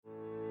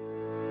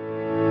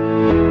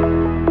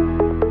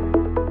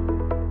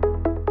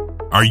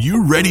Are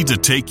you ready to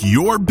take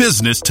your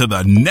business to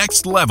the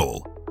next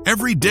level?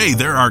 Every day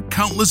there are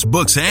countless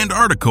books and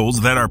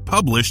articles that are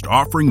published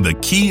offering the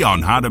key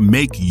on how to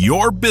make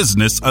your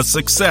business a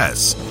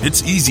success.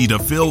 It's easy to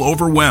feel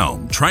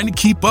overwhelmed trying to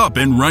keep up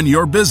and run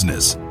your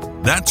business.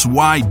 That's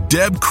why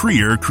Deb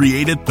Creer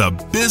created the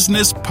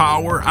Business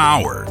Power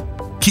Hour.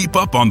 Keep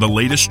up on the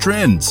latest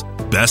trends,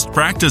 best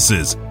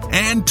practices,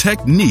 and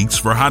techniques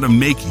for how to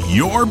make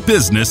your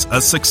business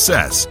a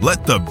success.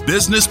 Let the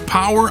Business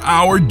Power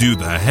Hour do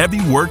the heavy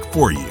work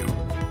for you.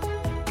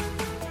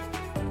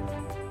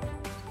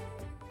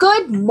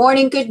 Good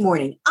morning. Good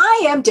morning.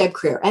 I am Deb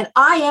Creer, and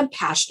I am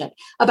passionate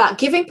about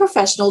giving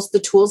professionals the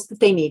tools that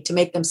they need to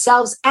make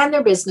themselves and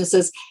their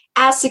businesses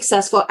as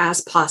successful as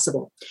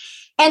possible.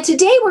 And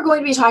today we're going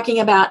to be talking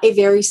about a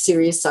very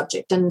serious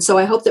subject. And so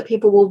I hope that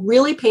people will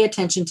really pay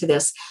attention to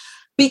this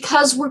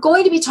because we're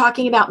going to be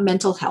talking about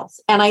mental health.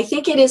 And I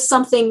think it is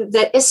something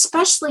that,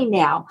 especially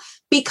now,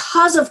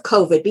 because of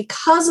COVID,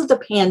 because of the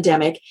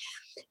pandemic,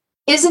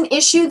 is an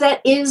issue that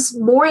is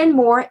more and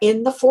more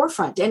in the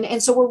forefront.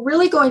 And so we're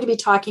really going to be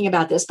talking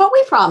about this, but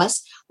we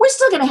promise we're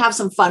still going to have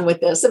some fun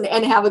with this and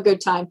have a good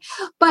time.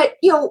 But,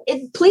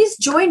 please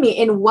join me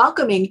in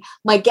welcoming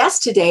my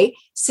guest today,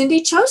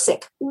 Cindy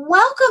Tschosik.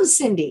 Welcome,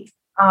 Cindy.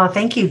 Oh,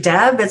 thank you,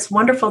 Deb. It's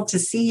wonderful to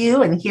see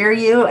you and hear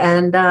you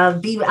and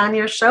be on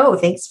your show.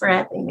 Thanks for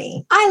having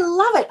me. I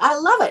love it. I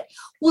love it.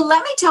 Well,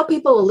 let me tell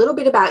people a little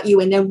bit about you,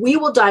 and then we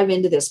will dive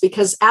into this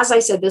because, as I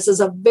said, this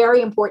is a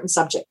very important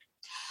subject.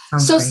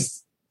 So great.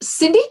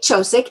 Cindy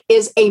Tschosik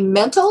is a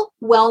mental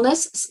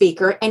wellness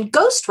speaker and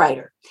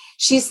ghostwriter.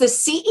 She's the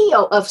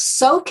CEO of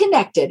So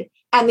Connected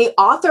and the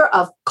author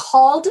of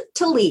Called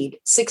to Lead: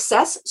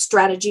 Success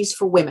Strategies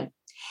for Women.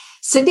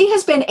 Cindy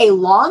has been a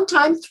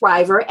longtime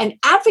thriver and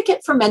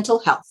advocate for mental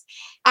health.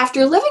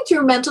 After living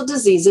through mental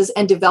diseases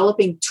and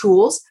developing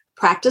tools,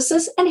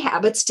 practices, and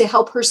habits to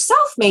help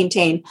herself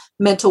maintain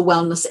mental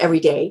wellness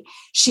every day,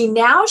 she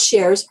now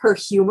shares her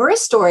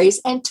humorous stories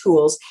and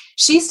tools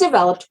she's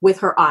developed with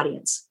her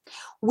audience.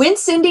 When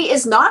Cindy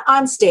is not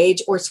on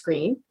stage or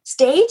screen,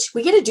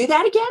 we get to do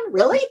that again?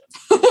 Really?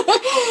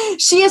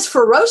 She is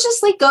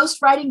ferociously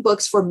ghostwriting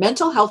books for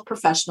mental health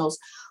professionals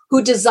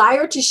who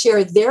desire to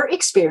share their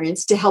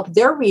experience to help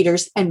their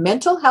readers and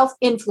mental health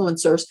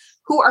influencers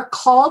who are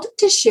called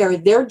to share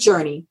their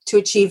journey to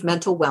achieve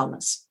mental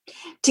wellness.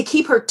 To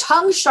keep her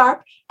tongue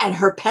sharp and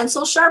her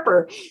pencil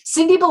sharper,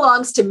 Cindy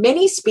belongs to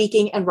many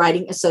speaking and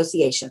writing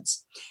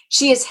associations.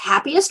 She is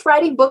happiest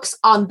writing books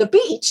on the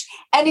beach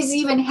and is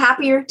even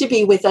happier to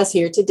be with us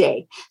here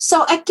today.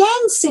 So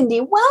again, Cindy,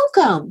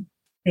 welcome.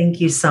 Thank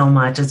you so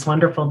much. It's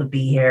wonderful to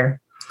be here.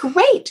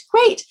 Great.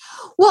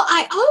 Well,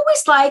 I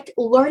always like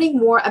learning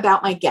more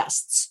about my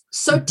guests.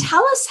 So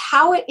tell us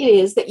how it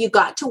is that you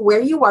got to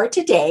where you are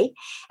today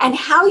and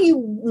how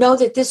you know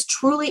that this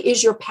truly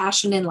is your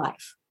passion in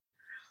life.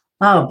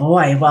 Oh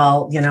boy.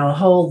 Well, a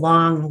whole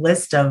long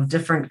list of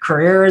different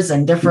careers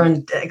and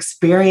different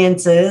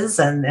experiences.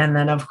 And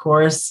then of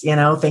course,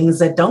 things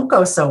that don't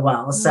go so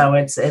well. So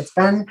it's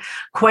been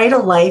quite a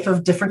life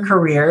of different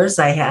careers.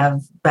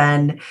 I've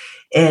been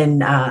in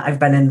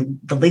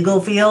the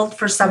legal field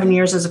for 7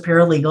 years as a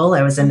paralegal.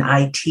 I was in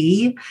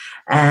IT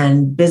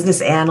and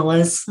business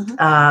analyst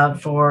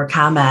for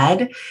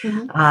ComEd.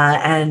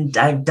 And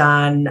I've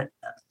done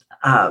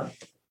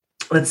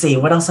let's see,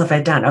 what else have I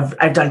done?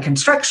 I've done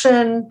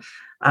construction,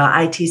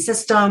 IT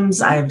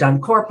systems. I've done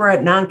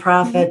corporate,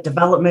 nonprofit,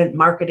 development,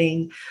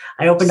 marketing.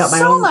 I opened up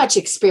so much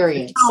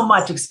experience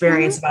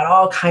about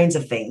all kinds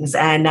of things.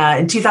 And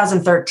in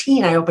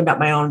 2013, I opened up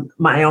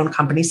my own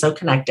company, So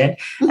Connected,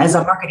 as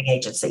a marketing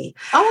agency.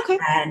 Oh, okay.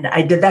 And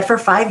I did that for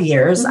 5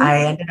 years. I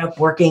ended up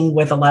working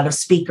with a lot of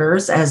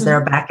speakers as their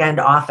back-end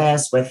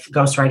office with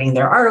ghostwriting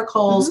their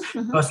articles,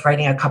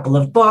 ghostwriting a couple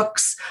of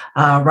books,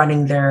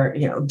 running their,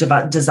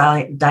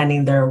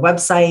 designing their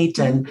website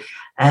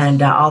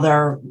and all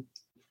their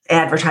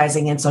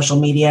advertising and social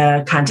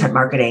media content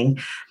marketing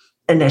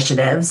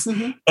initiatives.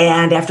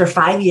 And after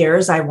 5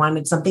 years, I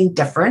wanted something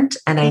different.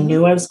 And I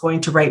knew I was going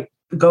to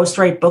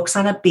ghostwrite books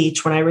on a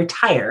beach when I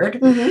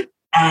retired.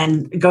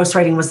 And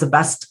ghostwriting was the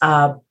best,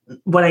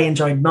 what I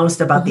enjoyed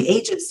most about the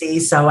agency.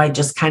 So I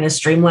just kind of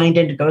streamlined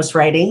into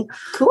ghostwriting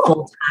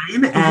full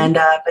time and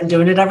been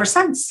doing it ever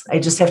since. I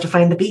just have to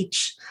find the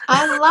beach.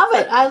 I love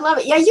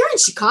it. Yeah, you're in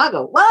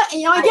Chicago. Well,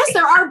 I guess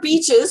there are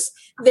beaches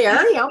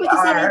there,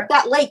 because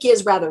that lake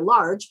is rather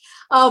large,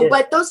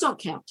 but those don't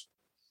count.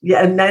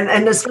 Yeah,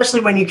 and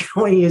especially when you can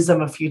only use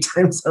them a few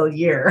times a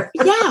year.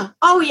 Yeah.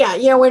 Oh,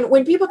 yeah.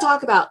 When people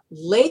talk about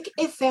lake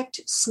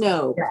effect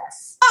snow.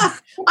 Yes.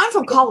 I'm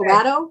from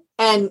Colorado,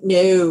 and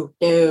no.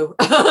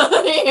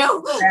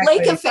 Exactly.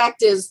 Lake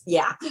effect is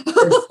Yeah.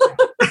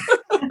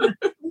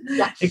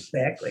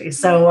 Exactly.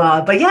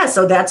 So,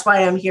 so that's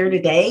why I'm here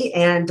today.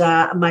 And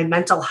my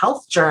mental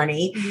health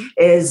journey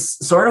is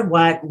sort of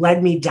what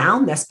led me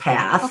down this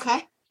path.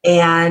 Okay.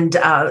 And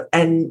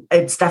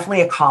it's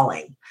definitely a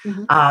calling.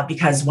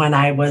 Because when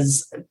I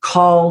was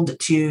called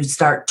to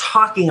start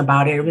talking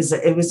about it,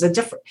 it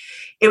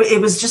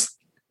was just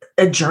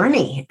a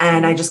journey.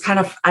 And I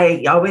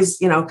always,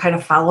 kind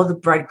of follow the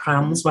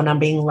breadcrumbs when I'm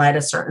being led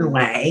a certain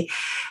way.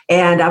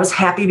 And I was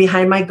happy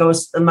behind my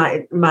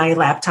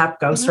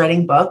laptop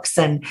ghostwriting books.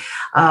 And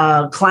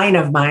a client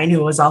of mine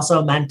who was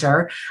also a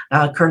mentor,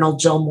 Colonel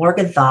Jill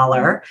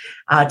Morgenthaler,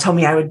 told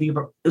me I would be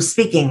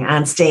speaking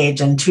on stage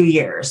in 2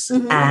 years.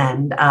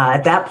 And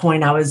at that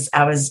point I was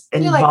involved.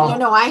 You're like,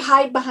 no, I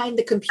hide behind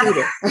the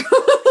computer.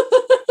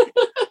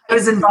 I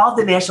was involved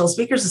in National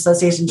Speakers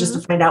Association just to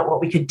find out what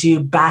we could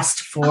do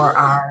best for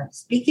our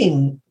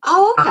speaking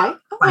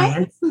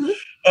clients.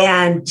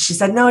 And she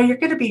said, no, you're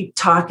going to be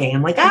talking.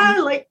 I'm like, I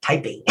like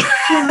typing.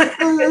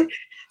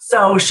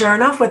 So sure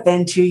enough,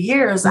 within 2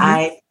 years,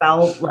 I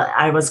felt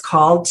I was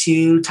called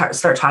to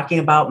start talking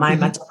about my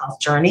mental health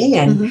journey.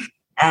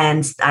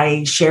 And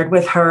I shared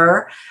with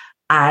her.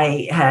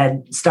 I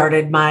had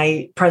started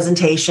my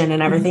presentation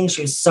and everything.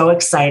 She was so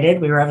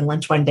excited. We were having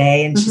lunch one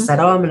day and she said,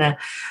 oh, I'm going to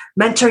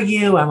mentor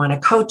you. I want to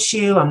coach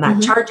you. I'm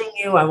not charging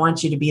you. I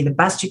want you to be the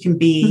best you can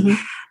be.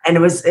 And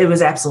it was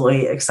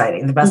absolutely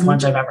exciting. The best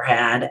lunch I've ever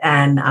had.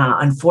 And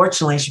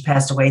unfortunately, she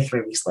passed away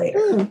 3 weeks later.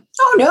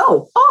 Oh,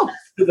 no. Oh,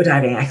 scuba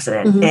diving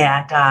accident.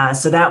 And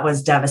so that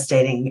was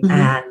devastating.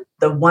 And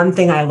the one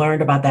thing I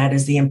learned about that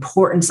is the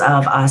importance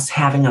of us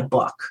having a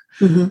book.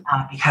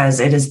 Because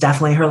it is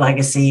definitely her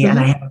legacy. And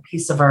I have a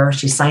piece of her.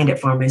 She signed it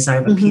for me. So I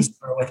have a piece of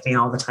her with me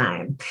all the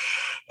time.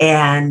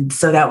 And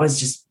so that was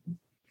just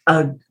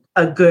a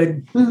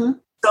good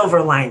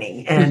silver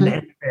lining in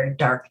a very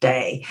dark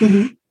day.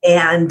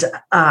 And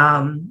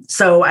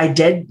so I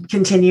did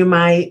continue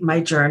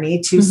my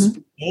journey to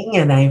speaking.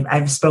 And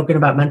I've spoken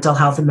about mental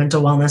health and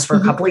mental wellness for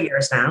a couple of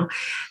years now.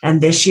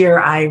 And this year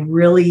I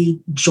really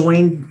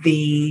joined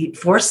the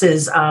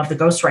forces of the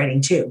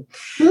ghostwriting too.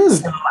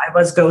 So I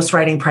was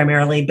ghostwriting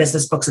primarily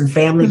business books and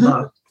family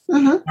books.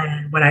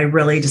 And when I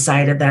really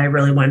decided that I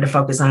really wanted to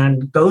focus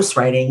on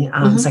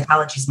ghostwriting,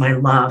 psychology is my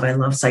love. I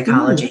love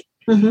psychology.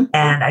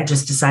 And I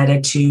just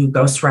decided to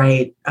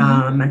ghostwrite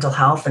mental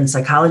health and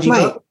psychology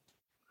books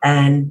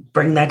and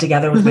bring that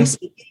together with my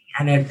speaking.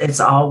 And it's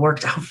all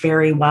worked out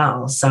very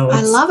well. So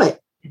I love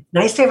it. It's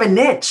nice to have a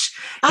niche.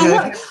 I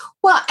love it.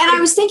 Well, and I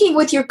was thinking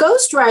with your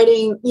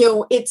ghostwriting,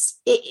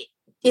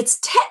 it's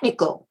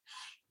technical.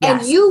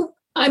 Yes.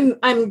 And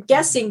I'm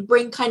guessing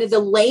bring kind of the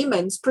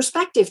layman's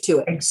perspective to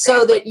it. Exactly.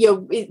 So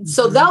that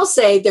so they'll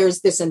say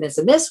there's this and this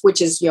and this, which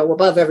is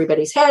above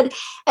everybody's head.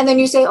 And then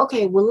you say,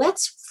 okay, well,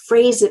 let's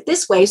phrase it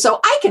this way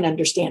so I can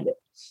understand it.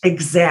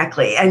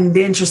 Exactly. And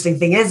the interesting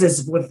thing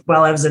is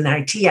while I was in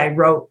IT, I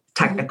wrote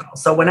technical.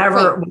 So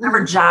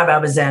whatever job I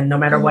was in, no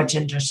matter which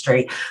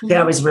industry, they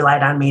always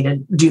relied on me to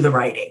do the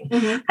writing.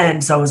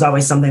 And so it was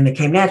always something that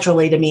came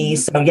naturally to me.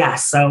 So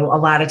yes, so a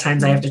lot of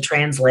times I have to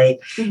translate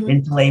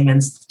into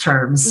layman's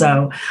terms.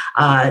 So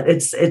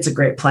it's a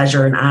great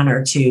pleasure and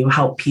honor to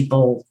help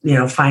people,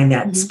 find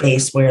that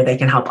space where they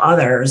can help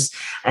others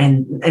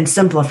and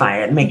simplify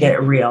it and make it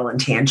real and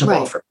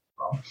tangible for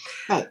people.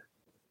 Right.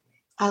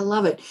 I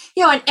love it.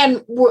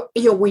 And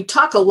we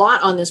talk a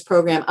lot on this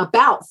program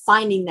about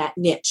finding that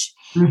niche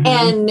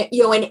and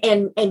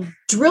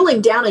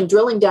drilling down and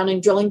drilling down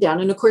and drilling down.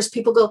 And of course,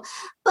 people go,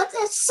 but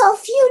there's so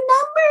few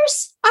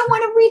numbers. I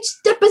want to reach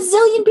the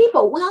bazillion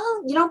people.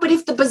 Well, but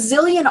if the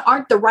bazillion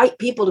aren't the right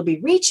people to be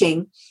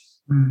reaching,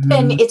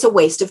 then it's a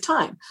waste of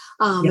time.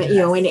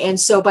 And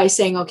so by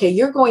saying, okay,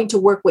 you're going to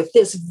work with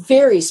this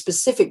very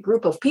specific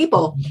group of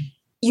people,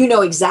 you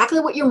know exactly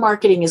what your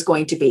marketing is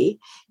going to be.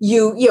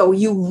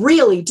 You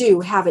really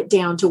do have it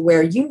down to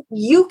where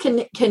you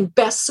can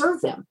best serve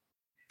them.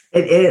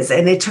 It is.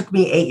 And it took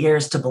me 8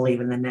 years to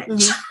believe in the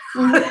niche.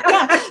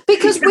 Yeah,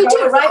 because we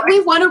do, right? We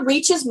want to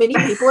reach as many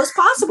people as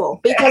possible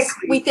because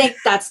we think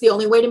that's the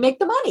only way to make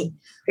the money.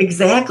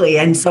 Exactly.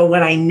 And so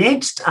when I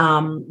niched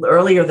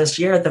earlier this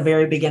year at the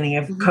very beginning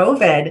of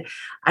COVID,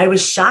 I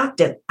was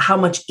shocked at how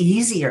much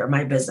easier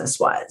my business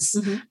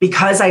was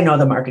because I know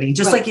the marketing,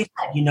 just like you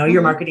said,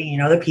 your marketing,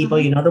 the people,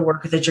 the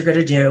work that you're going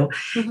to do.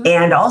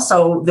 And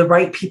also the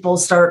right people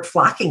start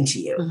flocking to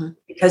you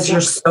because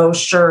you're so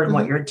sure in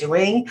what you're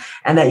doing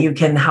and that you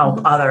can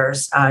help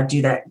others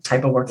do that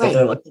type of work that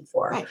they're looking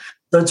for. Right.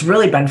 So it's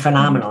really been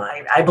phenomenal.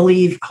 I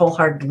believe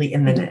wholeheartedly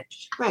in the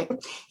niche. Right.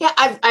 Yeah.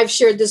 I've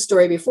shared this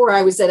story before.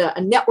 I was at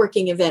a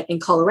networking event in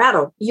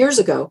Colorado years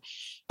ago.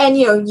 And,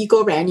 you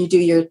go around, you do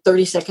your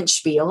 30-second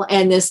spiel.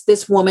 And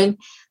this woman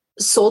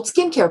sold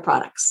skincare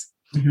products.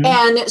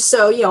 And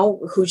so,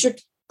 who's your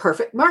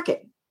perfect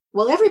market?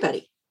 Well,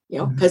 everybody,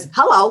 because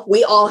hello,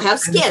 we all have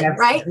skin,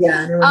 right?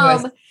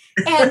 Yeah.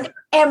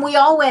 And we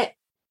all went,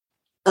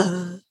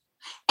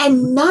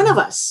 and none of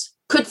us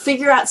could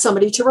figure out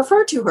somebody to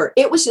refer to her.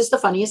 It was just the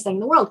funniest thing in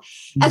the world.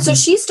 And so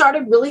she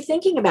started really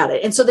thinking about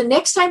it. And so the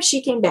next time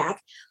she came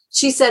back,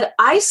 she said,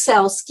 I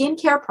sell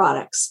skincare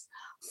products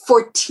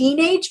for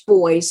teenage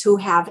boys who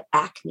have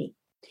acne.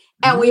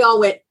 And we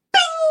all went,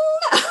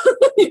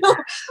 bing!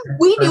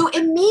 We knew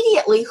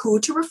immediately who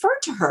to refer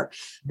to her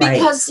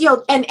because,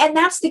 and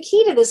that's the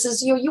key to this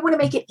is, you want to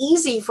make it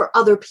easy for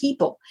other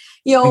people.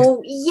 We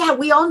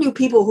all knew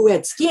people who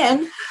had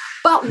skin,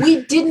 But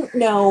we didn't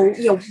know,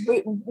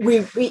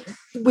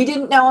 we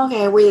didn't know,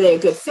 okay, were they a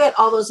good fit?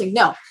 All those things.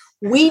 No,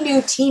 we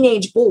knew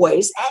teenage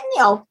boys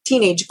and,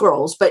 teenage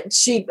girls, but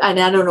and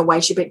I don't know why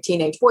she picked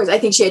teenage boys. I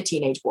think she had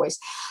teenage boys.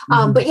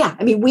 But yeah,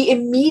 I mean, we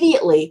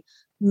immediately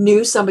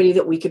knew somebody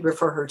that we could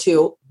refer her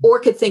to or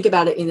could think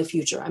about it in the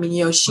future. I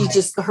mean, she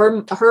just,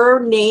 her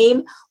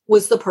name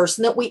was the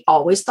person that we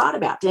always thought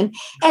about. And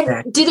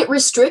did it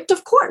restrict?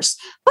 Of course.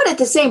 But at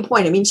the same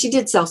point, I mean, she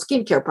did sell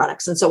skincare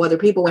products. And so other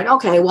people went,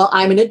 okay, well,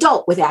 I'm an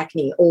adult with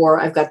acne, or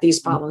I've got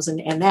these problems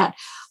and that.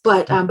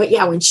 But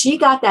yeah, when she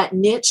got that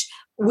niche,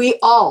 we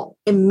all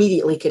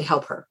immediately could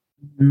help her.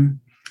 Mm-hmm.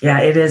 Yeah,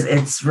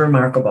 it's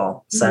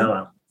remarkable.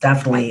 So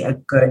definitely a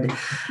good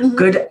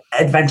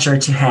adventure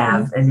to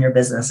have in your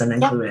business and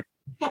include it.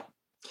 Yeah.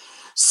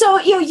 So,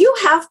 you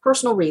have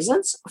personal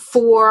reasons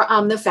for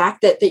the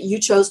fact that you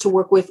chose to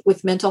work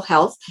with mental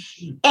health.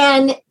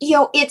 And,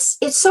 it's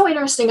so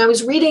interesting. I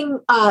was reading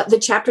the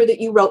chapter that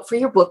you wrote for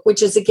your book,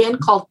 which is again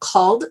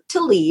Called to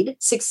Lead,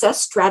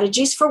 Success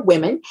Strategies for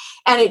Women.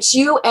 And it's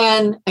you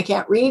and, I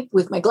can't read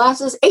with my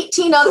glasses,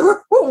 18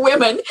 other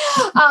women,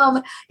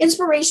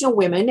 inspirational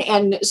women.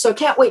 And so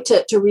can't wait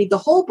to read the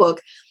whole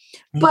book.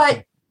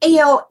 But,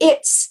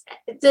 it's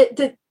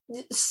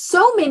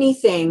so many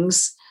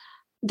things.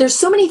 There's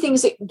so many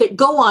things that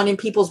go on in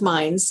people's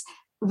minds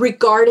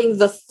regarding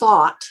the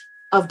thought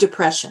of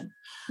depression.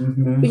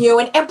 And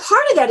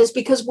part of that is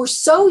because we're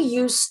so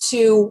used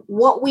to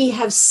what we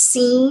have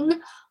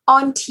seen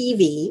on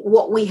TV,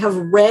 what we have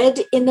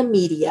read in the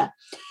media.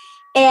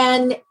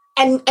 And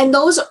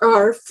those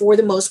are, for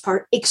the most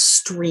part,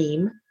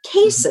 extreme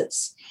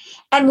cases.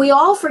 And we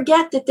all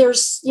forget that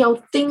there's,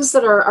 things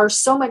that are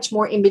so much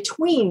more in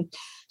between.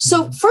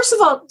 So first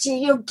of all,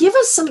 give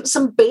us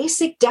some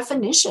basic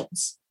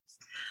definitions.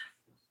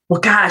 Well,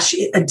 gosh,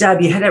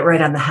 Deb, you hit it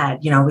right on the head.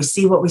 We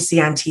see what we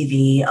see on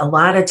TV. A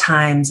lot of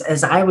times,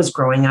 as I was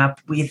growing up,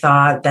 we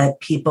thought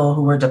that people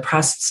who were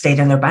depressed stayed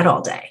in their bed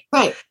all day.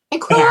 Right.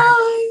 And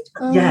cried.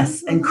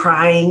 Yes. And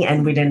crying,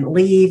 and we didn't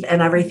leave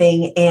and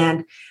everything.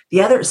 And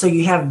so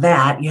you have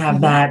that,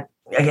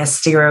 I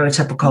guess,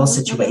 stereotypical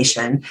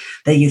situation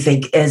that you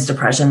think is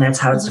depression. That's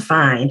how it's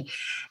defined.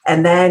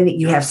 And then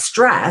you have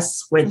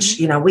stress, which,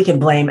 we can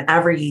blame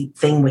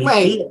everything we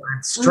feel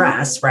on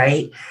stress,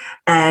 right?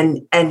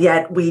 And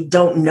yet we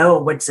don't know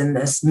what's in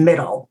this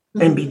middle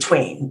in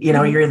between.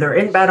 You're either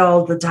in bed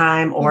all the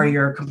time or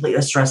you're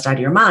completely stressed out of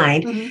your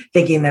mind,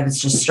 thinking that it's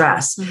just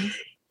stress.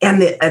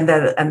 And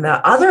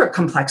the other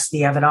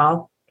complexity of it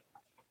all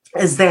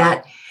is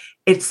that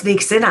it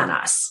sneaks in on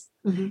us.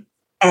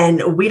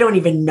 And we don't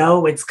even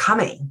know it's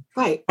coming.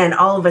 Right. And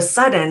all of a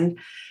sudden,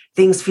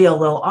 things feel a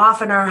little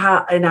off in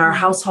our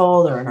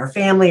household or in our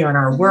family or in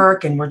our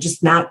work, and we're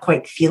just not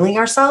quite feeling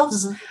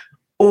ourselves,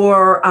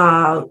 or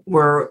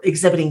we're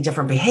exhibiting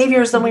different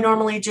behaviors than we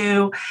normally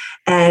do,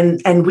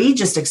 and we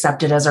just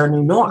accept it as our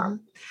new norm.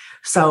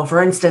 So,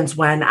 for instance,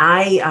 when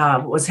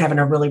I was having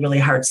a really, really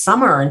hard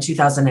summer in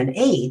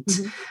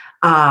 2008,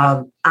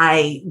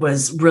 I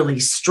was really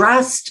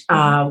stressed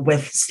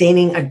with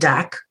staining a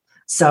deck.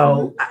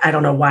 So I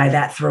don't know why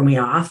that threw me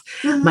off.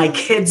 My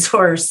kids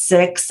were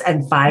 6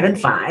 and 5 and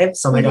 5.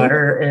 So my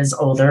daughter is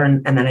older,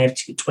 and then I have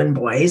 2 twin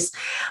boys.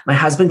 My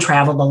husband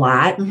traveled a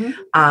lot.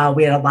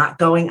 We had a lot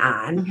going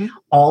on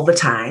all the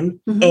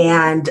time.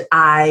 And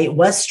I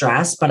was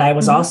stressed, but I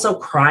was also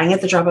crying at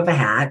the drop of a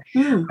hat.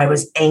 I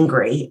was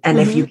angry. And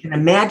if you can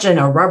imagine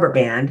a rubber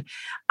band,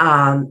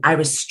 I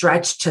was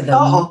stretched to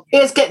the...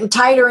 It's getting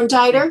tighter and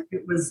tighter.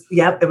 It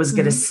was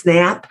going to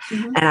snap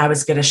and I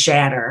was going to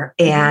shatter.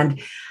 And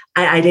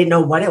I didn't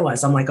know what it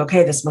was. I'm like,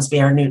 okay, this must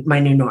be my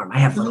new norm. I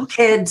have little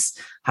kids,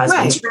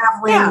 husband's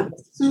traveling. Yeah.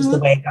 It's just the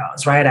way it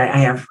goes,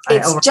 right?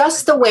 It's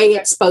just the way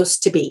it's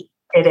supposed to be.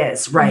 It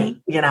is, right.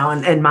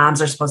 And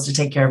moms are supposed to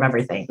take care of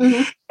everything.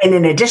 And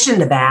in addition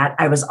to that,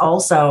 I was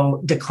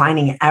also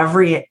declining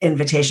every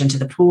invitation to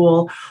the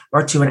pool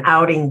or to an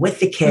outing with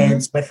the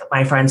kids, with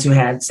my friends who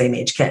had same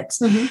age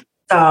kids.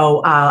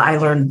 So I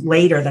learned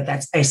later that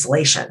that's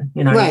isolation.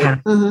 You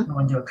kind of go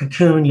into a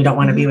cocoon. You don't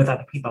want to be with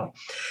other people.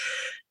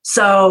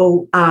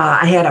 So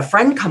I had a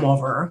friend come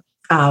over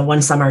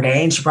one summer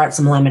day, and she brought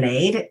some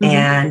lemonade.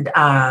 And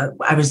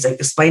I was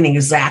explaining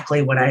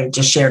exactly what I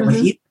just shared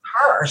with you.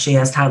 Her. She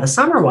asked how the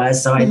summer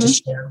was. So I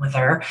just shared with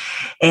her.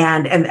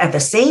 And at the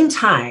same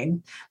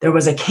time, there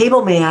was a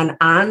cable man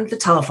on the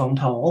telephone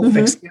pole,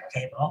 fixing the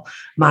cable.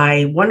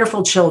 My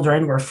wonderful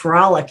children were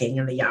frolicking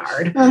in the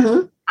yard.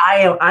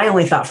 I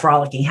only thought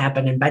frolicking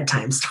happened in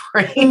bedtime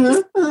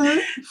stories.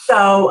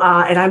 So,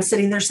 and I'm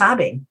sitting there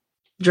sobbing,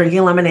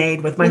 drinking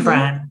lemonade with my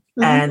friend,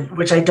 and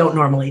which I don't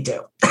normally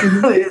do.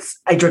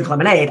 I drink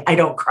lemonade. I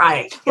don't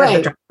cry.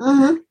 Right.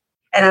 And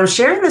I'm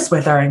sharing this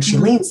with her, and she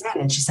leans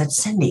in and she said,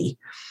 Cindy,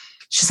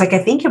 she's like, I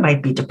think you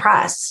might be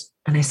depressed.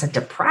 And I said,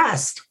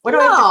 depressed? What do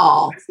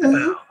I depressed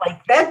about?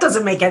 Like, that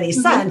doesn't make any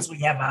sense. We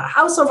have a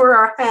house over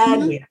our head.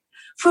 We have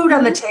food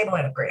on the table. We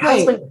have a great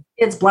husband,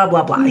 kids, blah,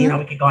 blah, blah. We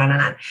could go on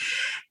and on.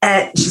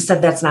 And she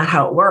said, that's not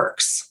how it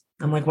works.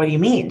 I'm like, what do you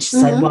mean? She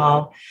said,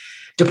 well,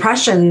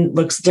 depression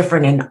looks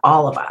different in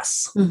all of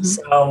us.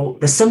 So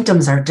the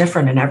symptoms are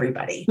different in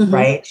everybody,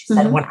 right? She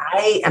said, when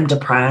I am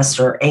depressed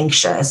or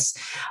anxious,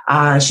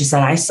 she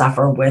said, I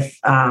suffer with,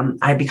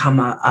 I become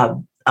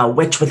a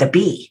witch with a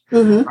bee,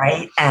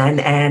 right?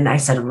 And I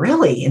said,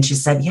 really? And she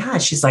said, yeah.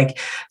 She's like,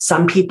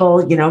 some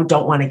people,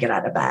 don't want to get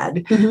out of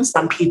bed.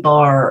 Some people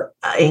are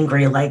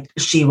angry like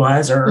she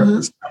was,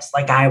 or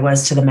like I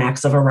was, to the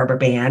max of a rubber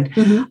band,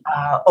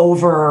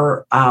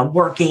 over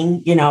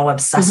working,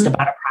 obsessed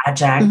about a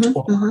project,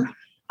 or,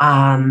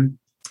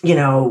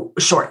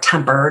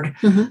 short-tempered.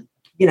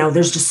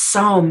 There's just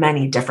so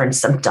many different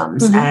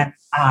symptoms. And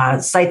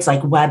sites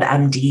like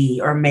WebMD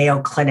or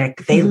Mayo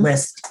Clinic, they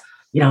list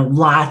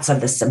lots of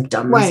the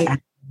symptoms. Right.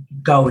 And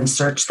go and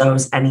search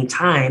those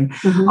anytime.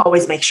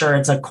 Always make sure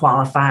it's a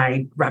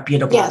qualified,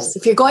 reputable. Yes.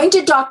 If you're going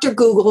to Dr.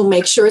 Google,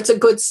 make sure it's a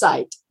good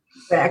site.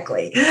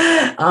 Exactly.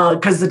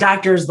 Because the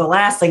doctors, the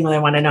last thing they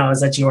want to know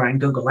is that you are on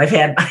Google. I've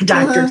had my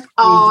doctors.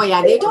 Oh,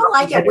 yeah. They don't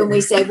like it when we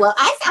say, well,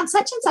 I found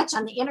such and such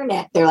on the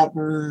internet. They're like,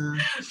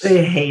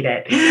 They hate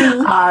it.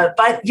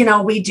 But,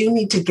 we do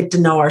need to get to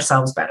know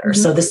ourselves better.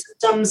 So the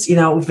symptoms,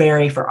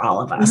 vary for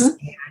all of us.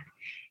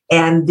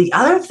 And the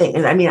other thing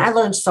is, I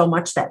learned so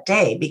much that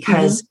day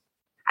because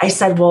I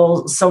said,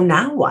 well, so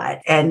now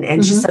what?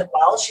 And she said,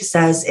 well, she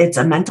says it's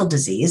a mental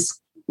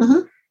disease.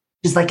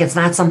 She's like, it's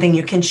not something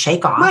you can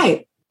shake off.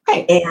 Right.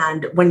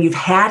 And when you've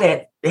had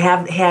it,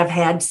 have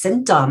had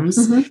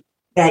symptoms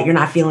that you're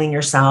not feeling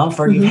yourself,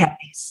 or you've had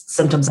these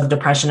symptoms of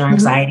depression or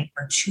anxiety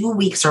for 2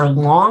 weeks or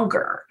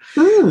longer,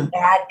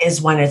 that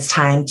is when it's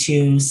time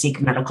to seek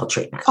medical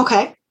treatment.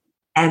 Okay.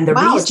 And the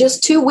reason,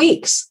 just 2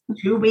 weeks.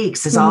 2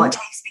 weeks is all it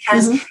takes,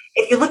 because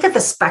if you look at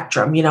the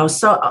spectrum,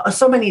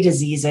 so many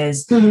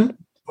diseases,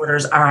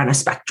 disorders are on a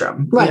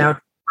spectrum. Right.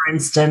 For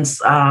instance,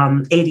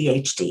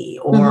 ADHD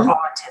or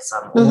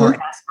autism or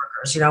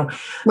Asperger's.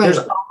 There's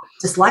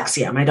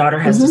dyslexia. My daughter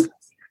has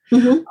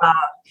dyslexia.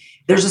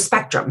 There's a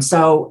spectrum.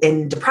 So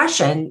in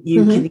depression,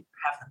 you can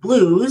have the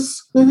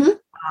blues,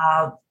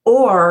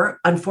 or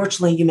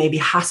unfortunately, you may be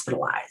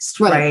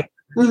hospitalized, right?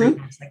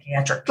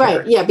 Psychiatric care.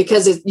 Right. Yeah.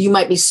 Because you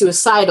might be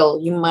suicidal.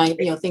 You might,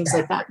 things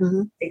like that.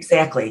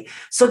 Exactly.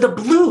 So the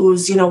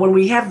blues, when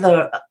we have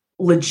the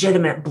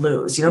legitimate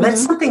blues,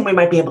 that's something we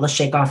might be able to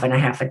shake off in a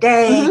half a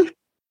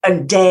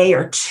day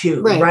or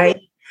two,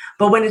 right?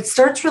 But when it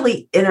starts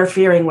really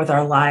interfering with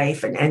our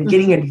life and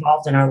getting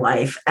involved in our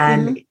life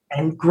and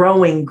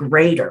growing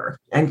greater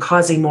and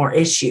causing more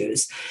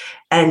issues,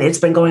 and it's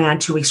been going on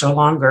 2 weeks or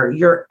longer,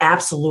 you're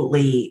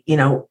absolutely,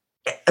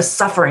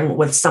 suffering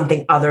with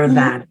something other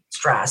than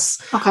stress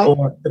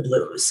or the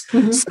blues.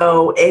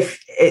 So if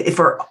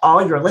for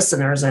all your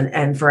listeners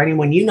and for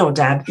anyone,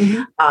 Deb,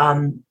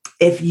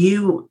 if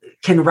you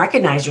can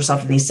recognize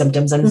yourself in these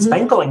symptoms and it's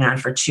been going on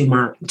for 2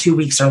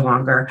 weeks or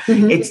longer,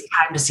 it's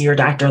time to see your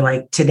doctor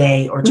like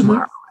today or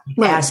tomorrow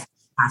as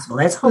possible.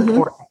 That's how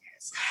important it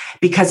is,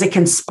 because it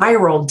can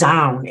spiral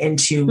down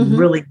into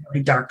really,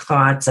 really dark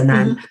thoughts. And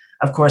then,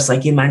 of course,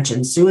 like you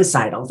mentioned,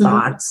 suicidal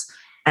thoughts.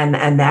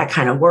 And that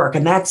kind of work.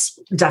 And that's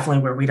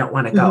definitely where we don't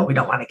want to go. We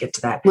don't want to get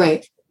to that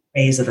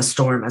phase of the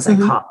storm, as I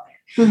call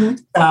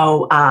it.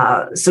 So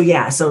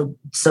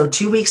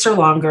 2 weeks or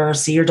longer,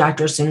 see your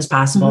doctor as soon as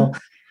possible.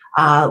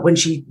 When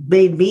she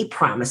made me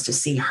promise to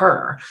see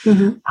her,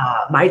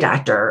 my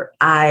doctor,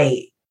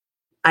 I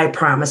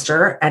promised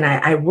her, and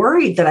I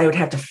worried that I would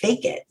have to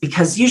fake it,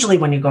 because usually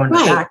when you go into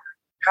the doctor,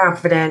 you're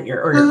confident,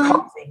 you're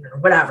coughing or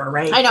whatever,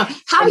 right? I know.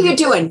 How are you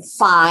doing?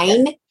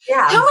 Fine.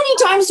 Yeah. How many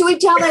times do we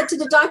tell that to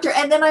the doctor?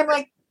 And then I'm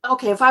like,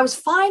 okay, if I was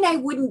fine, I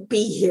wouldn't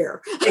be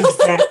here.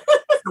 Exactly.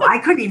 So I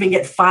couldn't even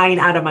get fine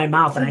out of my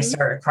mouth, and I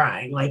started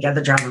crying like at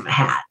the drop of a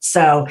hat.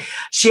 So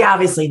she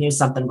obviously knew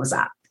something was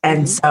up.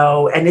 And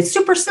and it's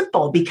super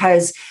simple,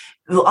 because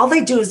all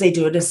they do is they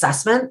do an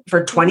assessment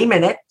for 20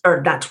 minutes,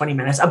 or not 20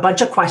 minutes, a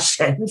bunch of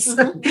questions.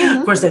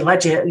 Of course, they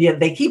let you,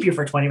 they keep you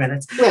for 20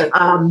 minutes. Right.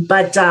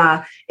 But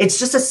it's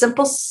just a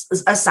simple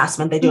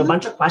assessment. They do a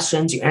bunch of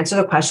questions. You answer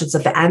the questions.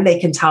 At the end, they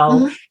can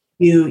tell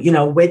you,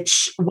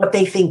 what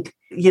they think,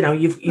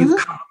 you've come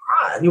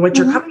across, what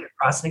you're coming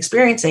across and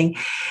experiencing.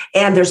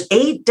 And there's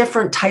 8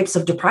 different types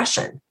of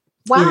depression.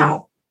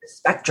 Wow.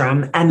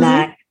 Spectrum. And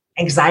that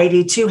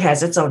anxiety too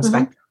has its own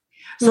spectrum.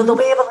 So they'll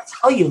be able to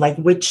tell you like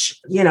which,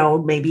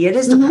 maybe it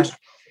is depression,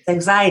 it's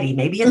anxiety,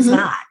 maybe it's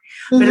not,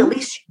 but at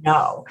least you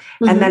know.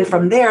 And then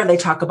from there, they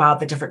talk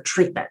about the different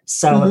treatments.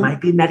 So it might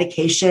be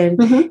medication,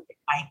 it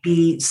might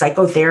be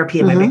psychotherapy,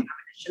 it might be a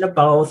combination of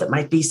both, it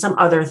might be some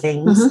other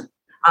things,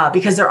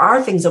 because there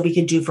are things that we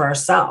can do for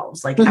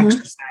ourselves, like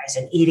exercise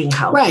and eating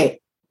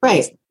healthy.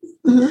 Right.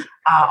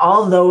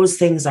 All those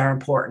things are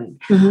important.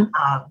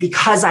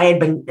 Because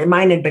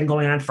mine had been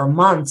going on for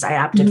months, I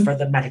opted for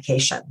the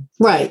medication.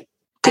 Right.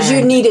 Because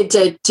you needed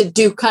to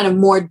do kind of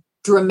more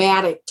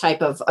dramatic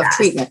type of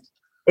treatment.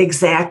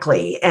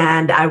 Exactly.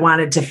 And I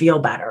wanted to feel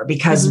better,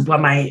 because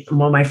when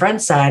my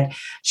friend said,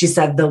 she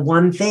said, the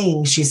one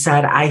thing she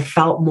said, I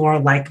felt more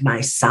like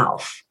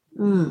myself.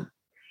 And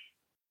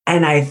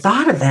I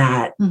thought of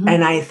that.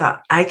 And I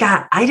thought I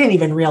didn't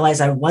even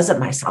realize I wasn't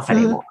myself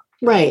anymore.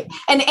 Right.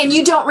 And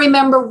you don't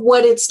remember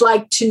what it's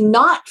like to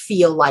not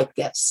feel like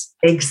this.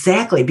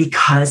 Exactly,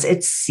 because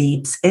it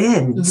seeps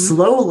in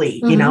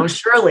slowly,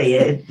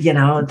 surely,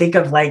 think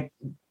of like,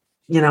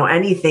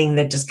 anything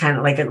that just kind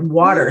of like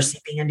water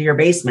seeping into your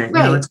basement,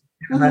 right. it's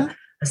kind of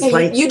a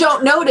slight. You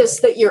don't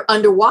notice that you're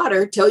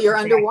underwater till you're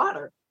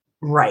underwater.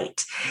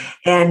 Right.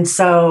 And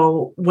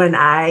so when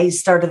I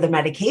started the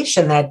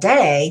medication that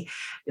day,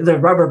 the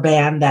rubber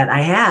band that I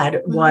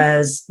had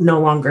was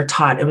no longer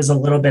taut. It was a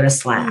little bit of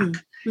slack.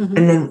 And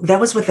then that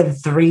was within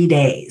 3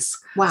 days.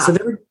 Wow. So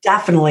there were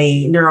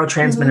definitely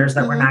neurotransmitters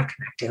that were not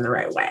connecting the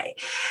right way.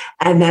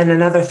 And then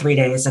another 3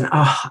 days and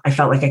I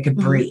felt like I could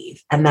breathe.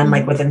 And then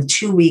like within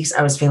 2 weeks,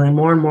 I was feeling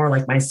more and more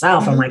like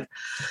myself. I'm like,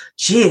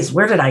 geez,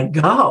 where did I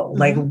go?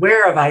 Like,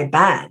 where have I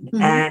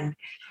been?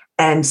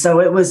 And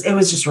so it was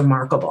just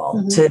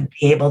remarkable to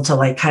be able to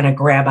like kind of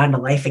grab onto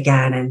life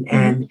again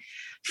and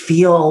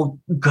feel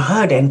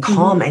good and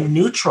calm and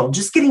neutral.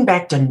 Just getting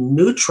back to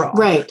neutral.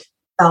 Right.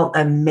 Felt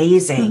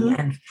amazing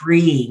and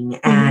freeing.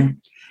 And,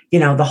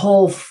 the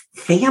whole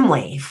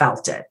family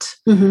felt it.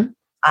 In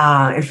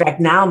fact,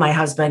 now my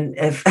husband,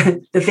 if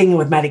the thing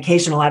with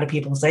medication, a lot of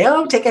people say,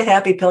 oh, take a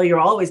happy pill, you'll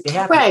always be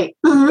happy. Right.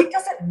 It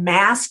doesn't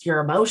mask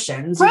your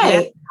emotions.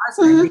 Right.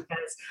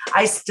 Because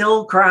I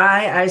still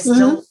cry. I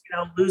still,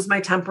 lose my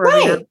temper,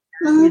 right.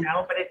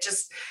 But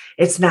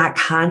it's not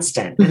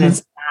constant and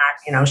it's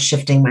not,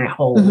 shifting my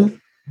whole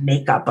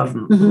makeup of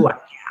who I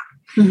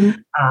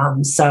am.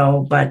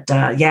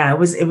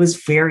 It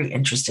was very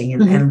interesting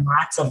and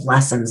lots of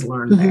lessons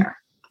learned there.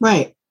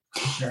 Right.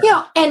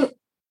 Sure. And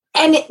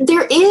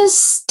there is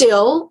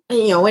still,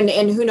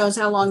 and who knows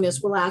how long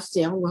this will last,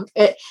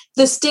 the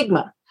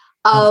stigma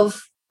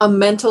of a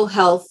mental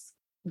health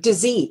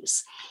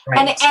disease.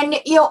 Right. And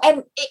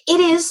it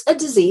is a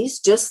disease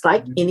just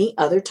like any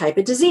other type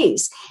of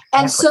disease.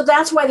 And so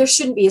that's why there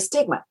shouldn't be a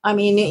stigma. I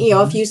mean,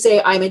 if you say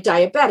I'm a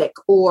diabetic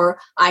or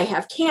I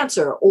have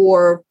cancer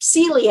or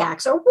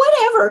celiacs or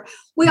whatever,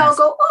 we all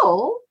go,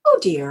 oh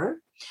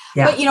dear.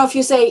 Yeah. But, if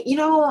you say,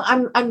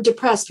 I'm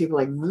depressed, people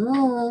are like,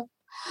 no.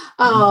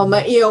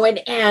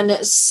 And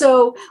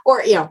so,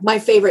 or, my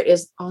favorite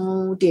is,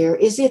 oh dear,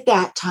 is it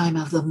that time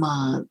of the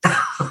month?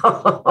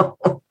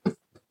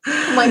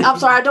 I'm like, I'm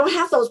sorry, I don't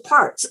have those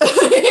parts.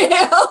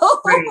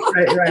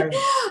 Right.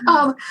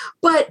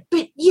 But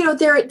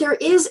there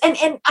is,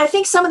 and I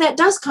think some of that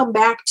does come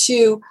back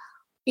to,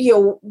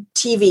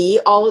 TV,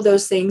 all of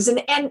those things.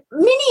 And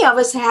many of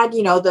us had,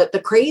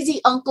 the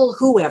crazy uncle,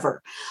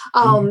 whoever,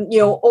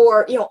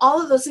 or,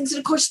 all of those things. And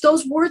of course,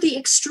 those were the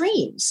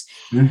extremes.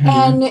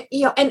 And,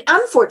 and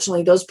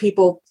unfortunately, those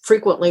people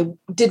frequently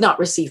did not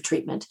receive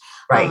treatment.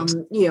 Right. But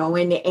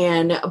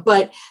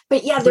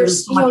yeah,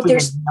 there's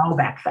there's no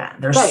back then.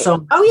 There's right.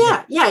 so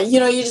yeah.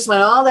 You just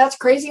went, oh, that's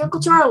crazy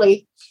Uncle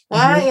Charlie.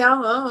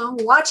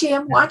 Watch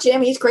him.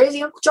 He's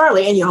crazy Uncle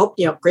Charlie. And you hope,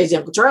 crazy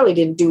Uncle Charlie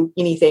didn't do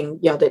anything,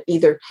 that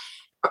either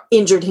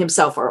injured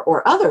himself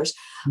or others.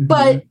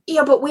 But,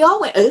 but we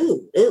all went,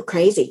 ooh,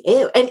 crazy.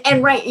 Ew.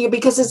 And right.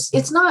 Because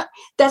it's not,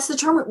 that's the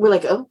term. We're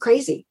like, oh,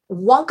 crazy.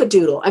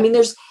 Wonkadoodle. I mean,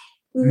 there's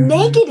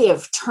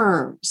negative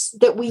terms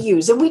that we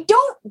use, and we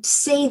don't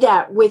say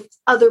that with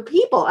other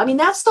people. I mean,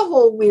 that's the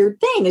whole weird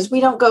thing is we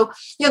don't go,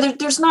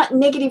 there's not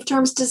negative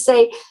terms to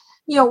say,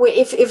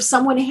 if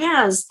someone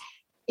has,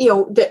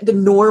 the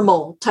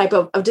normal type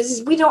of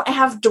disease, we don't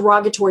have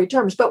derogatory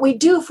terms, but we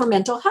do for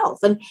mental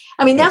health. And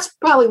I mean, that's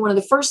probably one of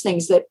the first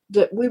things that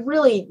we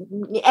really,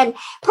 and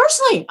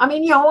personally, I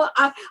mean,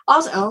 I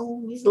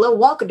also, he's a little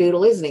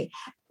wonkadoodle, isn't he?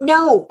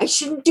 No, I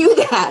shouldn't do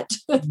that.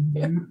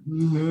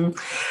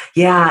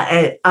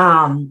 Yeah,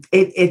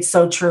 it's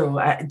so true.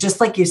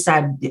 Just like you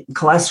said,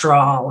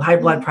 cholesterol, high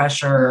blood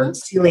pressure,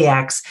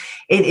 celiacs,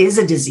 it is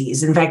a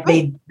disease. In fact,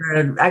 the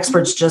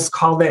experts just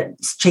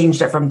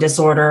changed it from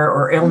disorder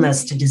or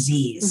illness to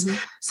disease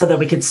so that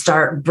we could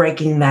start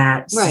breaking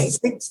that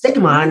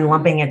stigma and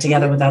lumping it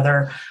together with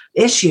other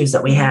issues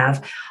that we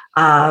have.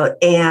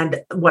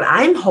 And what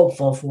I'm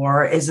hopeful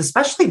for is,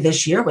 especially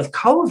this year with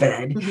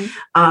COVID,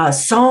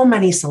 so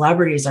many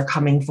celebrities are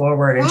coming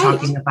forward and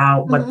talking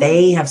about what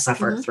they have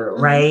suffered through,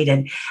 right?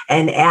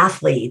 And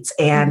athletes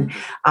and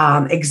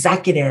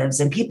executives,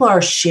 and people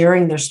are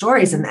sharing their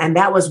stories. And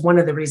that was one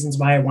of the reasons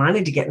why I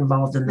wanted to get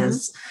involved in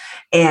this,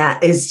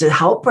 is to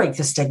help break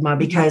the stigma,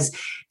 because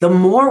the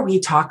more we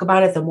talk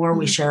about it, the more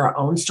we share our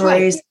own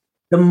stories,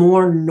 the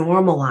more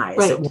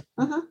normalized it will,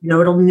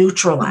 it'll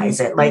neutralize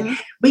it. Like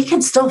we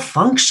can still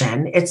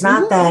function. It's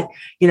not that,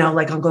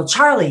 like Uncle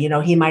Charlie,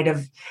 he might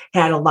have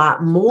had a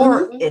lot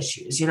more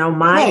issues,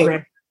 my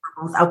grandparents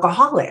were both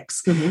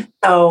alcoholics.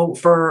 So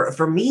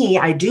for me,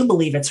 I do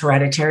believe it's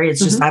hereditary.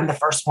 It's just, I'm the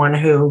first one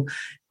who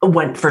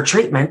went for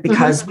treatment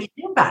because we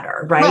do feel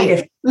better, right?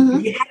 If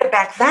you had it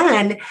back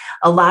then,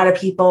 a lot of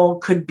people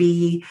could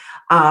be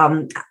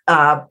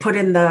put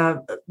in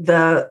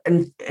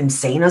the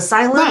insane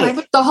asylum,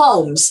 right? The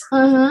homes,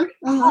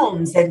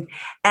 homes,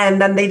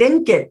 and then they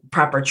didn't get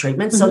proper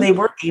treatment, so they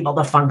weren't able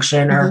to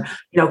function or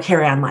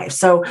carry on life.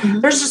 So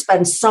there's just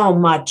been so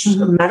much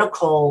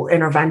medical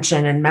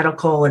intervention and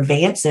medical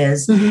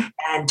advances,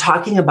 and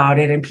talking about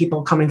it, and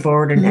people coming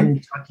forward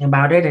and talking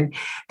about it, and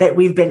that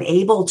we've been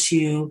able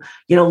to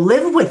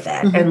live with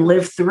it and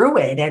live through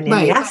it. And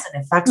yes, it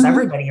affects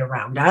everybody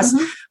around us,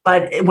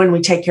 but when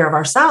we take care of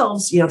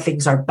ourselves,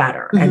 things are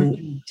better.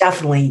 And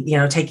definitely,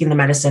 taking the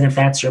medicine, if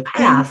that's your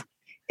path,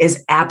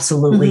 is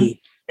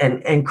absolutely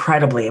and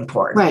incredibly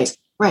important.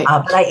 Right.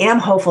 But I am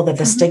hopeful that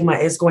the stigma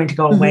is going to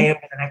go away over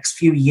the next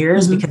few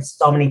years, because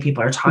so many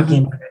people are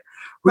talking about it.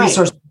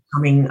 Resources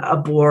coming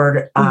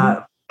aboard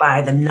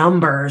by the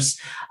numbers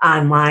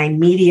online.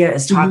 Media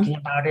is talking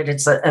about it.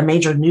 It's a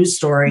major news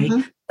story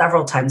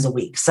several times a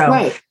week.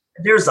 So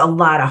there's a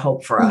lot of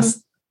hope for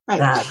us.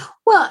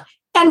 Well,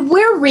 and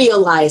we're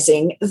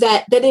realizing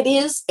that it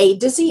is a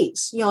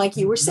disease, like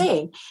you were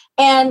saying.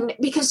 And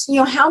because,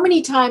 how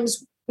many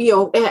times,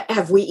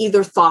 have we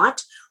either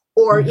thought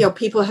or,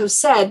 people have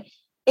said,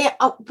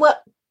 well,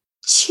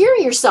 cheer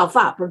yourself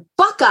up or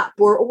buck up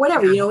or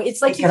whatever,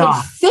 it's like you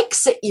can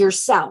fix it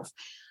yourself.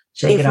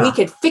 If we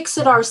could fix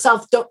it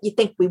ourselves, don't you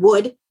think we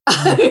would?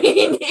 And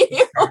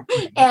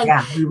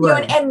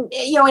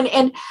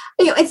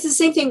it's the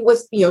same thing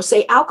with,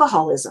 say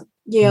alcoholism,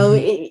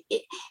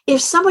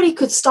 if somebody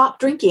could stop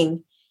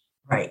drinking,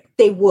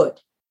 they would,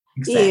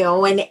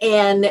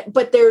 exactly.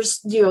 But there's,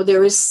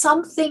 there is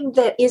something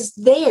that is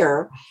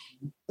there,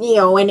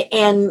 and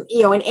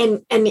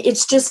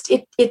it's just,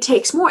 it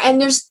takes more.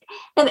 And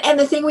and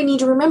the thing we need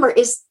to remember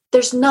is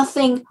there's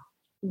nothing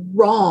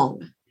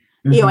wrong.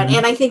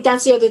 And I think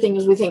that's the other thing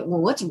is we think,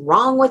 well, what's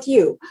wrong with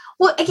you?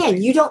 Well,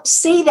 again, you don't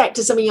say that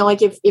to somebody,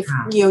 like if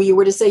you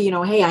were to say,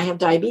 hey, I have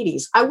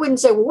diabetes, I wouldn't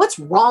say, well, what's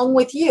wrong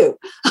with you?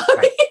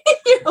 Exactly.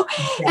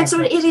 And so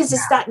it is,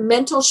 it's that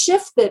mental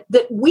shift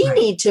that we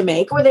need to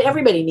make, or that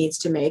everybody needs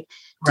to make,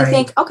 to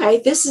think,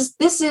 okay, this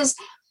is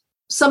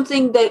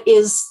something that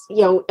is,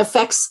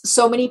 affects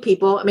so many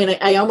people. I mean,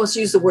 I almost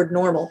use the word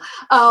normal.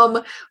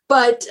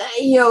 But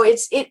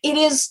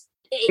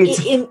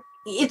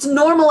it's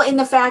normal in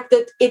the fact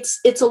that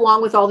it's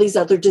along with all these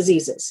other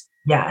diseases.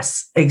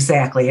 Yes,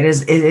 exactly. It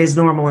is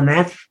normal in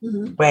that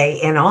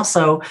way. And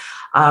also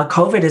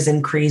COVID has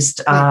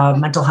increased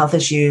mental health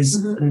issues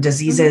and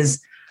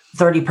diseases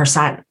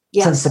 30%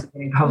 since the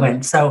beginning of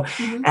COVID. So,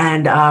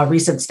 and a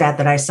recent stat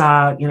that I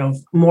saw,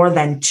 more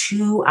than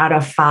 2 out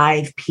of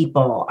 5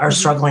 people are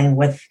struggling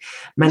with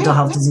mental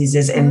health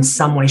diseases in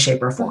some way,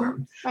 shape, or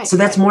form. So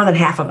that's more than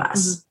half of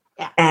us.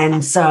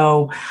 And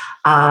so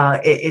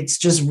it's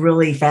just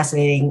really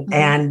fascinating.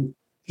 And,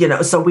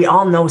 so we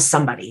all know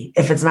somebody.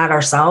 If it's not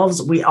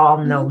ourselves, we all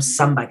know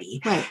somebody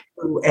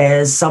who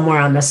is somewhere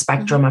on the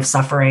spectrum of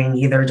suffering,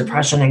 either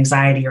depression,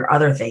 anxiety, or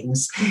other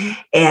things.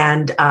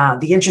 And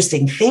the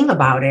interesting thing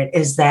about it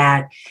is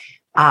that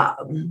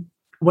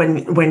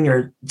when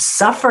you're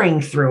suffering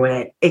through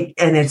it,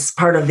 and it's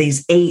part of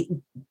these 8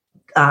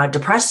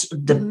 types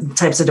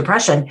of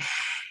depression,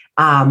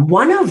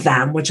 one of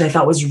them, which I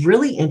thought was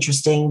really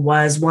interesting,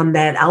 was one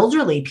that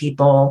elderly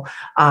people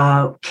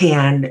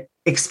can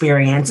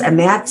experience. And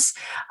that's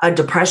a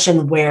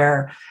depression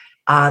where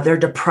they're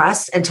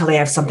depressed until they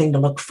have something to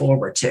look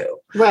forward to.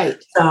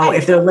 So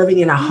if they're living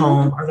in a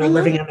home, or they're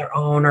living on their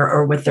own,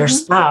 or with their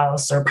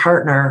spouse or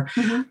partner,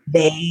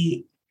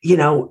 they,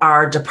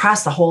 are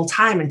depressed the whole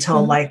time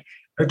until like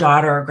their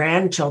daughter or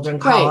grandchildren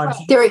call. And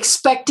they're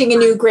expecting a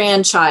new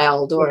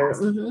grandchild, or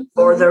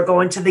or they're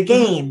going to the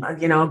game,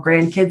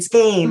 grandkids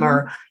game,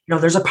 or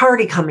there's a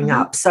party coming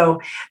up.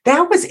 So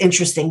that was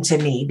interesting to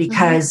me,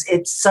 because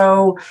it's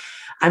so,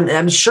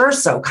 I'm sure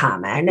so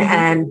common,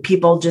 and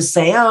people just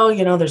say, oh,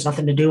 there's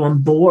nothing to do, I'm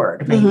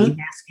bored, maybe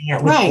masking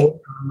it with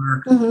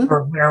boredom,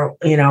 or where,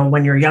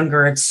 when you're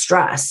younger, it's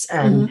stress.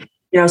 And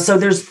so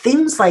there's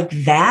things like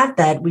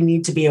that we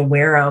need to be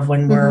aware of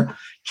when we're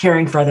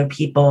caring for other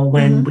people,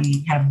 when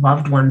we have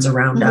loved ones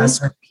around us,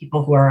 or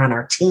people who are on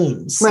our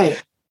teams.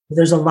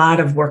 There's a lot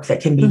of work that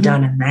can be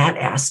done in that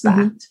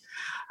aspect.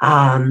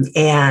 And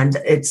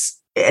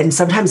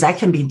sometimes that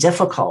can be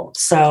difficult.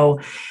 So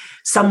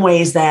some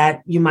ways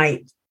that you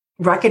might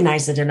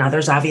recognize it in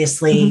others,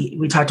 obviously,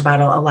 we talked about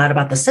a lot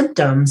about the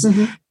symptoms.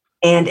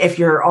 And if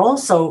you're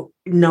also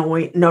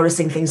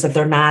noticing things that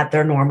they're not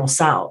their normal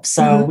selves.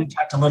 So we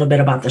talked a little bit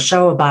about the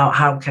show about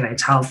how can I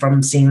tell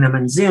from seeing them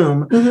on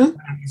Zoom when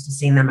I'm used to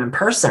seeing them in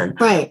person.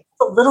 It's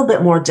a little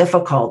bit more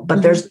difficult,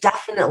 but there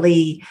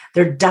definitely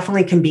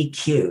can be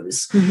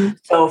cues.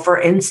 So for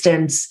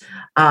instance,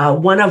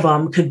 one of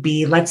them could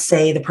be, let's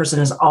say the person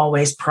is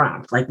always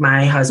prompt, like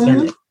my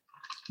husband,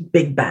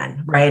 Big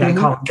Ben, right? I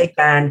call him Big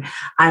Ben.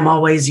 I'm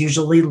always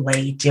usually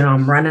late,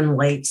 I'm running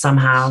late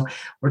somehow.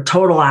 We're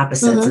total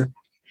opposites.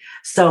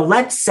 So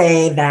let's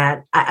say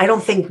that I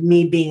don't think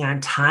me being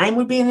on time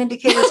would be an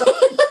indicator. So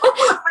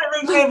I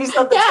think maybe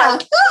something.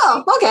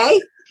 Oh,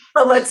 okay.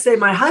 But let's say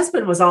my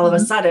husband was all of a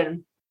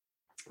sudden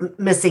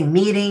missing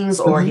meetings,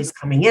 or he's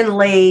coming in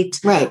late.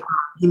 Right.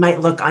 He might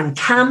look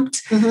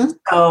unkempt.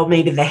 So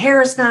maybe the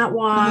hair is not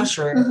washed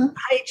or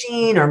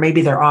hygiene, or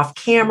maybe they're off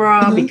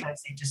camera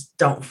because they just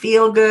don't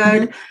feel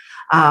good.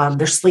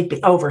 They're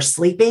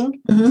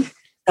oversleeping.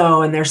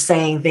 So, and they're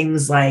saying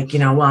things like,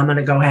 well, I'm going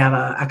to go have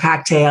a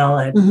cocktail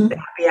at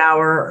happy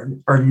hour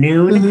or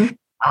noon.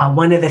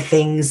 One of the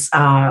things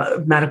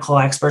medical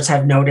experts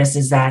have noticed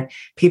is that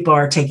people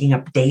are taking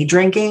up day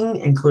drinking,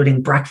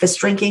 including breakfast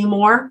drinking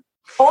more.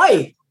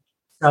 Oy.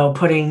 So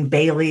putting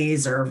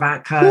Baileys or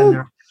vodka in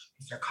their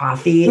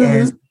coffee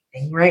is a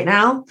thing right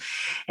now.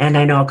 And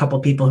I know a couple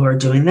of people who are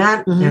doing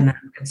that, and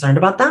I'm concerned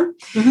about them.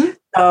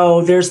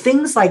 So there's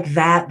things like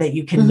that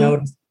you can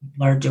notice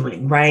people are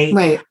doing, right?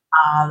 Right.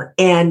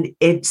 And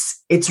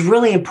it's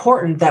really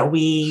important that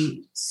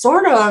we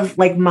sort of,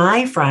 like,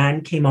 my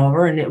friend came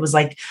over, and it was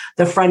like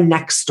the friend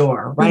next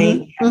door, right?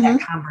 We had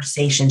that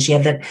conversation. She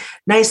had that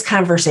nice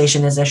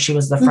conversation as if she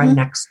was the friend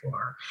next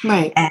door,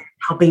 right? And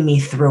helping me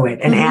through it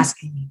and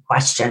asking me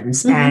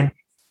questions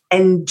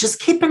and just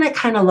keeping it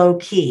kind of low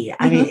key.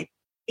 I mean,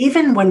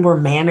 even when we're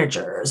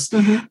managers,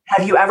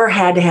 have you ever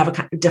had to have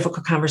a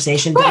difficult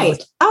conversation?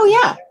 Right. Oh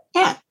yeah.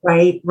 Yeah.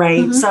 Right.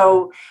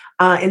 So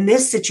in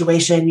this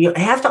situation, you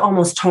have to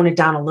almost tone it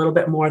down a little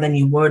bit more than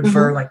you would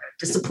for like a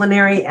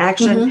disciplinary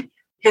action,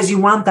 because you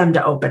want them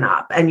to open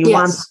up and you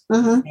want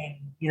them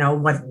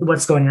to,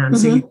 what's going on.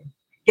 So you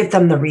get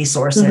them the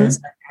resources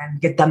and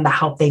get them the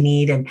help they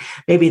need. And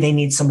maybe they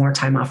need some more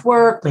time off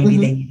work. Maybe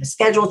they need a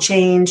schedule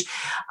change.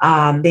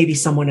 Maybe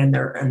someone in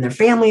their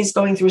family is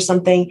going through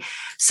something.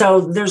 So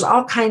there's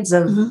all kinds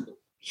of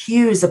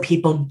cues that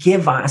people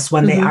give us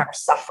when they are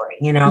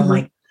suffering,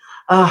 like,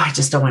 oh, I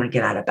just don't want to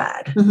get out of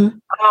bed.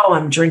 Oh,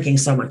 I'm drinking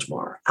so much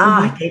more.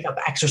 I gave up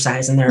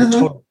exercise and they're a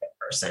total fit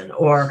person.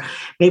 Or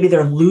maybe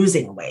they're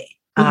losing weight.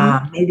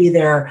 Maybe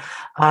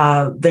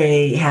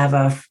they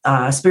have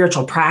a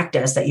spiritual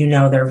practice that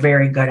they're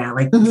very good at.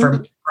 Like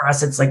for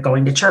us, it's like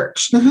going to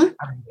church,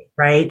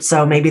 right?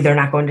 So maybe they're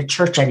not going to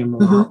church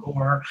anymore,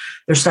 or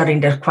they're starting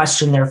to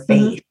question their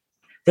faith.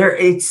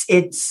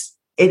 It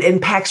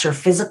impacts your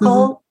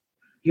physical,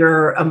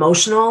 your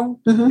emotional,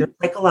 your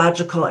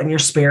psychological, and your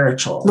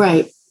spiritual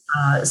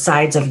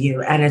sides of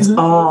you, and it's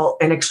all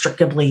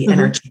inextricably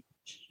interchangeable.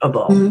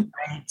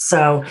 Right?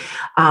 So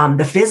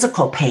the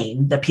physical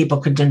pain that people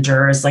could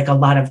endure is like a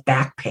lot of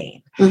back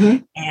pain,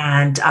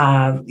 and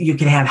you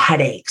can have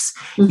headaches.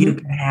 You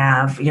can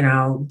have,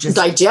 just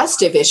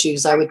digestive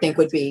issues. I would think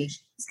would be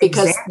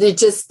because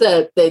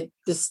the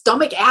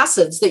stomach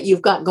acids that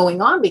you've got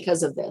going on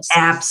because of this.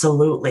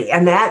 Absolutely,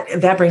 and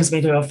that brings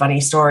me to a funny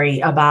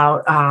story.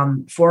 About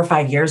 4 or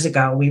 5 years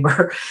ago,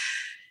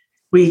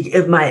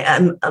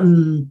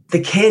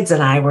 the kids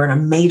and I were in a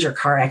major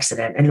car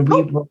accident, and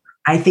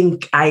I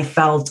think I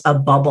felt a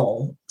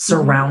bubble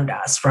surround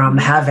us from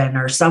heaven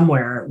or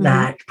somewhere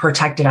that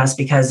protected us,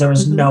 because there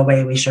was no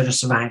way we should have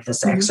survived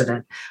this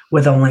accident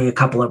with only a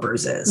couple of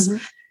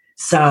bruises.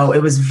 So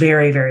it was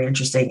very, very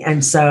interesting.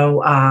 And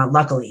so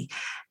luckily,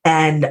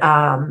 and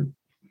I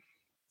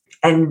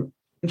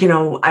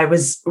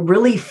was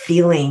really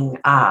feeling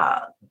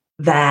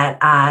that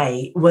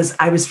I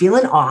was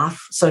feeling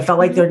off. So I felt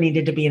like there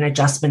needed to be an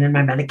adjustment in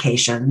my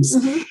medications.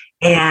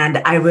 And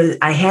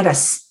I had a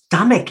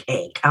stomach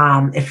ache.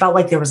 It felt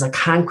like there was a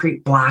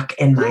concrete block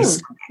in my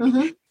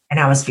stomach. And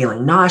I was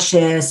feeling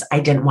nauseous. I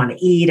didn't want to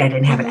eat. I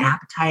didn't have an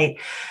appetite.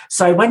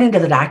 So I went into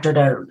the doctor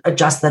to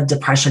adjust the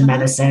depression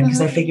medicine,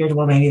 because I figured,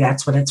 well, maybe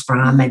that's what it's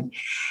from.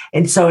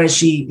 And so as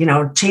she,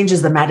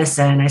 changes the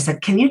medicine, I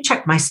said, can you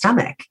check my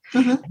stomach?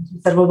 And she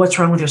said, well, what's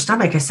wrong with your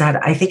stomach? I said,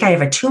 I think I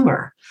have a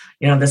tumor.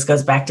 This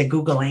goes back to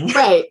Googling.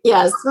 Right.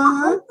 Yes.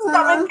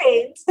 Stomach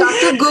pains.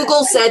 Dr.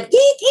 Google said,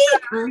 eat.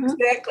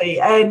 Exactly.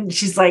 And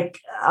she's like,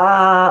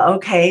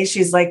 okay.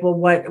 She's like, well,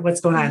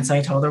 what's going on? So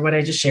I told her what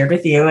I just shared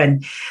with you.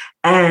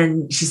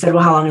 And she said,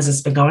 well, how long has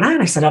this been going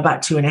on? I said,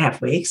 about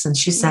 2.5 weeks. And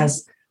she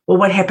says, well,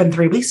 what happened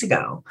 3 weeks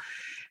ago?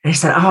 And I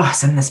said, oh, I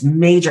was in this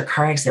major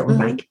car accident with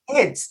my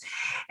kids.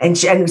 And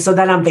so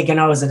then I'm thinking,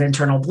 oh, is it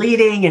internal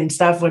bleeding and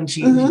stuff when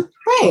she,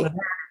 right.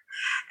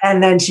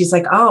 And then she's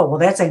like, oh, well,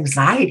 that's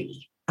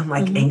anxiety. I'm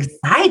like,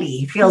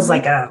 anxiety feels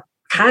like a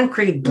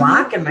concrete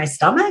block in my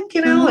stomach,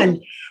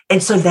 and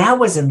so that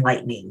was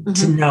enlightening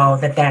to know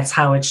that that's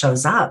how it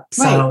shows up.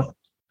 So,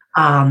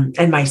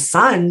 and my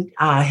son,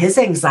 his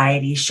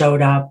anxiety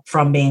showed up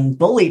from being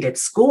bullied at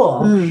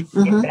school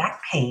in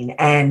back pain.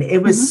 And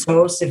it was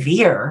so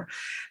severe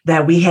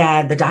that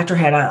the doctor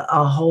had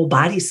a whole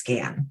body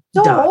scan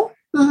done.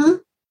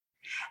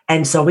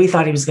 And so we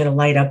thought he was going to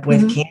light up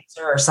with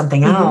cancer or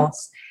something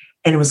else.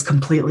 And it was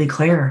completely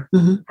clear.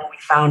 And we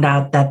found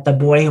out that the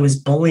boy who was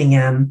bullying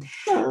him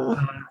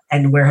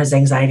and where his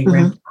anxiety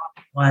ramped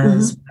up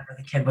was whenever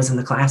the kid was in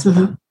the class with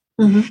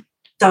him.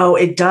 So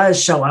it does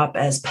show up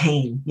as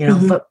pain,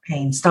 foot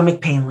pain,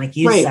 stomach pain, like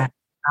you said,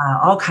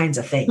 all kinds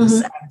of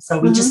things. And so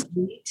we just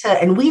need to,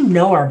 and we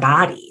know our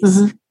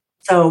bodies.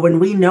 So when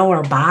we know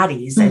our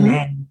bodies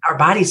and our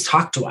bodies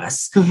talk to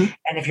us,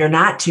 and if you're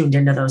not tuned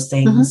into those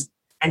things,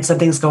 and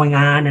something's going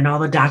on and all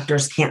the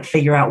doctors can't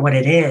figure out what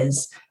it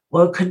is.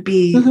 Well, it could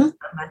be a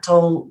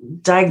mental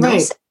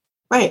diagnosis.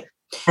 Right.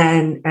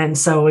 And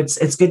so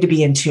it's good to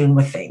be in tune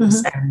with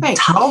things and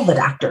tell the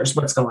doctors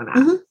what's going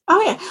on.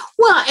 Oh yeah.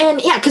 Well,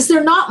 and yeah, because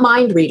they're not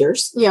mind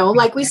readers,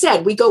 like we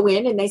said, we go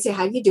in and they say,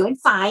 how you doing?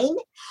 Fine.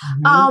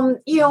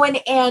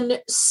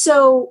 And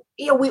so,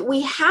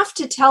 we have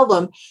to tell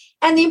them.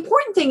 And the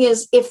important thing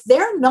is, if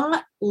they're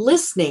not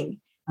listening,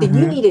 then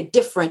you need a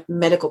different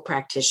medical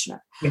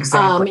practitioner.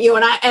 Exactly.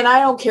 And I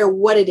don't care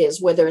what it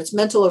is, whether it's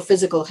mental or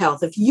physical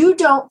health. If you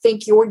don't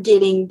think you're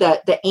getting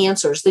the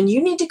answers, then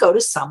you need to go to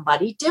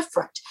somebody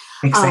different.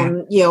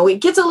 Exactly. It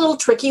gets a little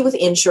tricky with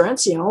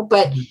insurance,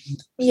 but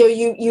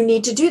you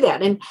need to do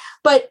that.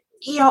 But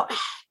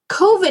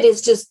COVID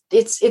is just,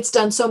 it's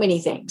done so many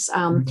things.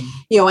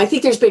 I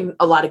think there's been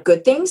a lot of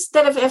good things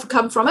that have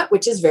come from it,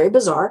 which is very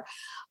bizarre.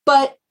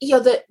 But,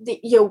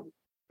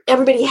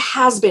 everybody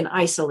has been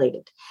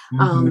isolated,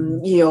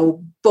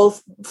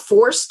 both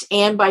forced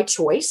and by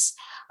choice.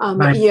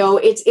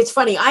 It's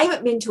funny. I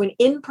haven't been to an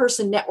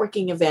in-person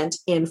networking event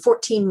in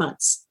 14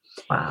 months.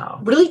 Wow.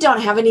 Really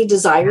don't have any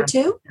desire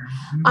to.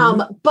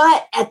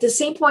 But at the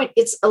same point,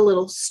 it's a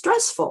little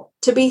stressful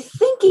to be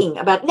thinking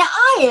about. Now,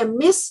 I am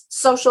Miss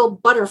Social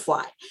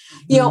Butterfly.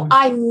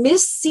 I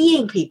miss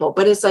seeing people,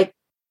 but it's like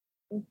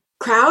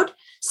crowd.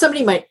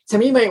 Somebody might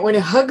want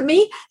to hug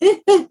me.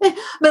 But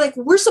like,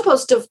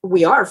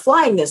 we are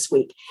flying this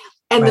week.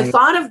 And the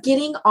thought of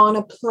getting on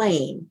a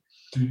plane,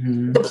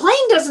 the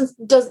plane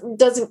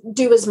doesn't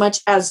do as much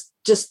as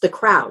just the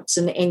crowds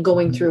and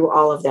going through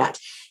all of that,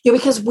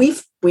 because we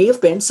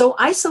have been so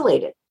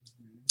isolated.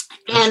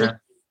 And,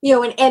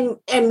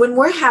 and when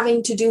we're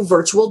having to do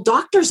virtual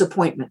doctor's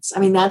appointments,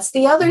 I mean, that's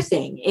the other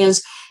thing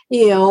is,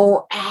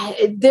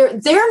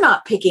 they're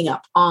not picking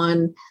up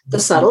on the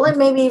subtle and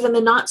maybe even the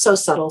not so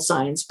subtle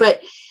signs,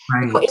 but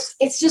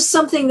it's just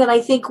something that I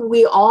think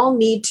we all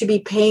need to be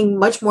paying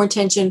much more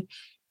attention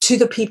to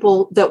the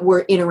people that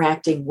we're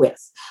interacting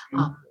with,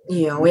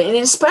 and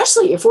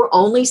especially if we're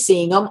only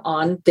seeing them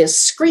on this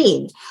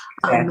screen,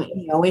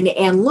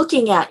 and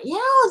looking at,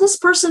 this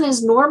person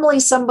is normally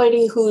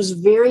somebody who's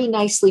very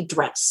nicely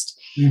dressed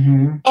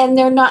and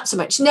they're not so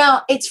much.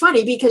 Now it's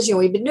funny because,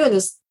 we've been doing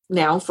this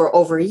now for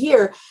over a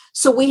year.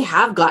 So we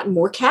have gotten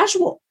more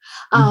casual,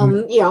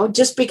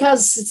 just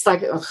because it's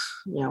like,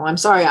 I'm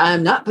sorry,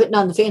 I'm not putting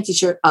on the fancy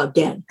shirt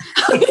again,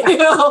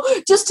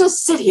 just to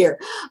sit here.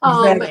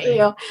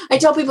 I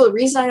tell people the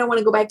reason I don't want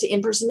to go back to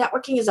in-person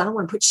networking is I don't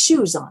want to put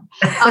shoes on.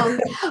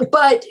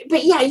 But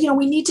yeah,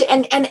 we need to,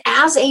 and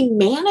as a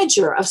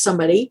manager of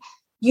somebody,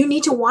 you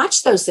need to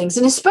watch those things.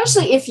 And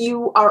especially if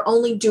you are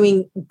only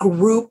doing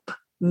group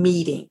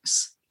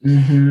meetings.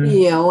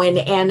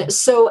 And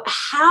so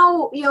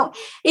how,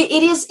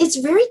 it's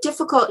very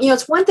difficult.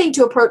 It's one thing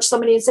to approach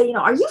somebody and say,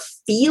 are you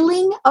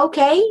feeling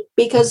okay?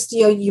 Because,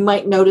 you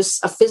might notice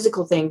a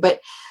physical thing, but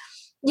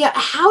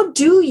how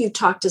do you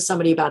talk to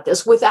somebody about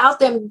this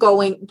without them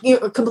going,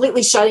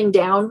 completely shutting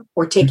down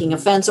or taking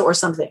offense or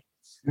something?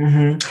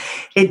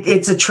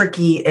 It's a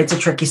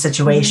tricky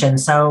situation.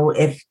 So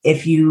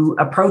if you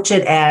approach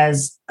it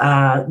as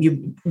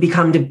you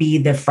become to be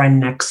the friend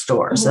next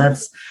door, so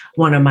that's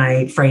one of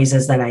my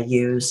phrases that I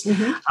use.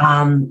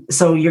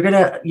 So you're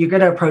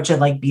gonna approach it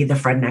like be the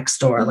friend next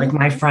door. Like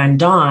my friend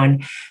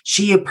Dawn,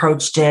 she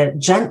approached it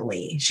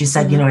gently. She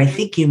said, I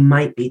think you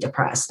might be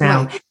depressed.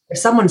 Now, if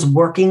someone's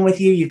working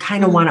with you, you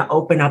kind of want to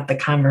open up the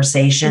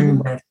conversation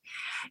with,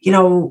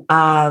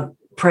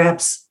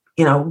 perhaps.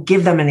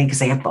 Give them an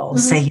example.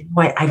 Say,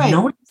 I've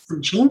noticed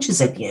some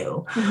changes in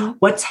you.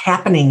 What's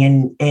happening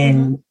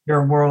in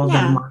your world?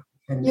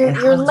 And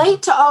you're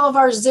late to all of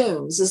our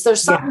Zooms. Is there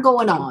something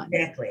going on?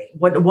 Exactly.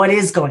 What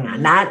is going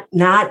on?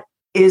 Not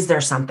is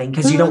there something?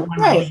 Because you don't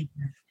want to leave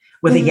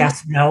with a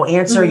yes, no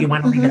answer. You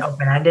want to leave it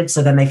open-ended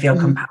so then they feel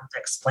compelled to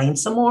explain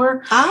some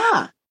more.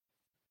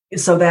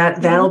 So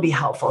that'll be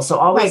helpful. So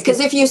always because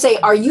if you say,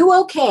 "Are you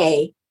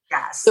okay?"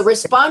 Yes. The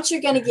response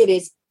you're going to get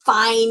is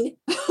fine.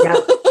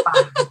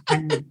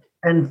 Fine.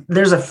 And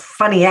there's a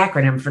funny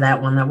acronym for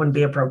that one that wouldn't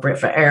be appropriate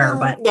for error,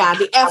 but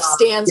the F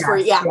stands for.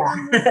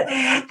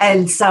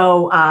 And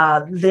so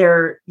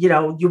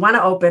you want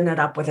to open it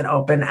up with an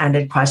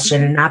open-ended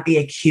question and not be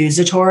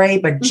accusatory,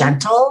 but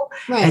gentle,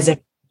 as if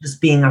just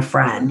being a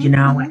friend,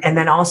 and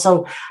then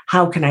also,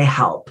 how can I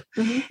help?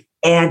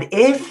 And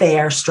if they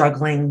are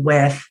struggling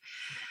with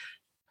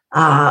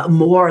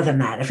more than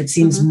that, if it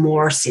seems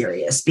more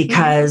serious,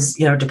 because,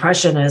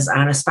 depression is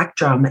on a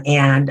spectrum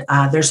and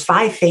there's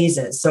 5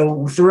 phases.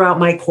 So throughout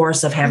my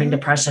course of having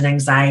depression,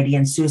 anxiety,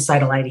 and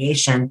suicidal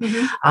ideation,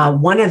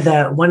 one of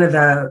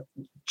the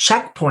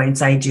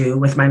checkpoints I do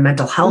with my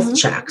mental health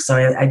check. So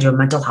I do a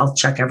mental health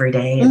check every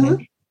day.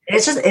 And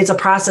it's a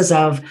process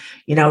of,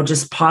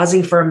 just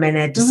pausing for a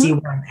minute to see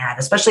where I'm at,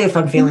 especially if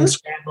I'm feeling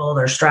scrambled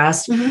or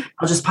stressed.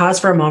 I'll just pause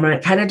for a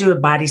moment, kind of do a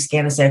body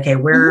scan and say, okay,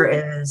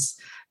 where is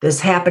this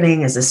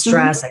happening? Is it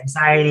stress,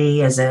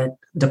 anxiety? Is it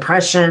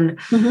depression?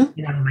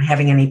 Am I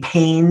having any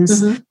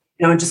pains? And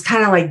just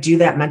kind of like do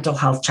that mental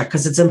health check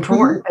because it's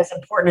important, as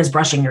important as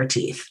brushing your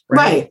teeth.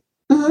 Right.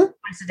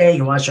 Twice a day,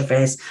 you wash your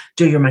face,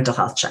 do your mental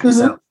health check.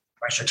 So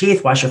brush your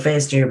teeth, wash your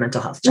face, do your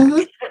mental health check.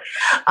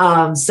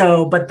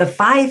 But the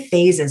 5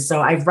 phases,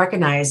 so I've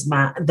recognized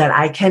that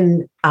I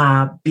can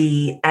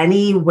be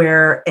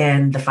anywhere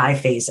in the 5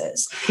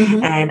 phases.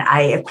 And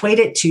I equate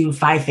it to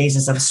 5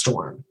 phases of a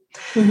storm.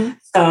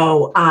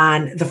 So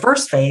on the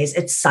first phase,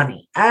 it's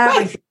sunny.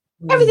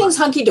 Everything's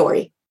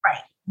hunky-dory.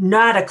 Right.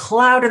 Not a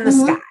cloud in the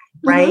sky,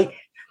 right?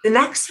 The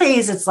next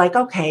phase, it's like,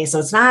 okay,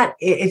 so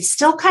it's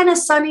still kind of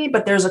sunny,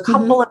 but there's a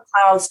couple of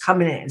clouds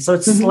coming in. So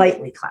it's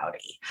slightly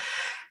cloudy.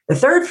 The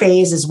third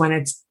phase is when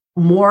it's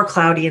more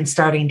cloudy and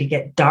starting to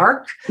get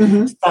dark.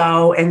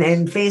 So, and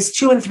then phase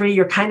 2 and 3,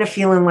 you're kind of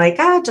feeling like,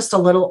 just a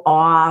little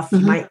off.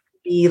 You might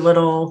be a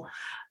little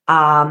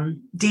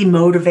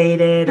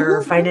demotivated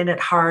or finding it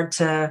hard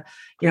to,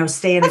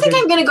 stay in. I think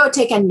I'm going to go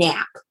take a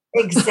nap.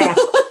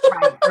 Exactly.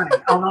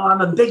 Right. Although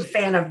I'm a big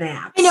fan of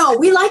naps. I know,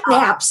 we like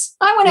naps.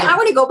 I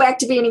want to go back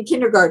to being in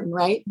kindergarten,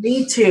 right?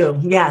 Me too.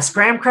 Yes.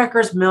 Graham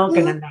crackers, milk,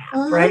 and a nap,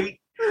 right?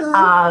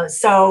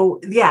 So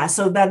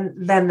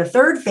then the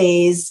third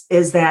phase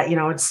is that,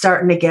 it's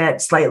starting to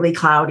get slightly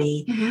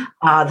cloudy.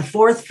 The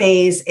fourth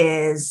phase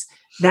is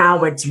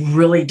now it's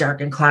really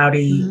dark and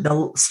cloudy.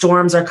 The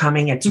storms are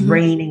coming. It's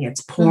raining.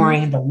 It's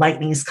pouring. The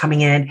lightning's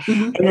coming in.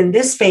 And in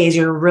this phase,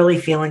 you're really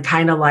feeling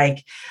kind of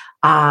like,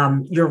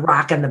 you're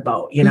rocking the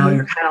boat, you're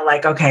kind of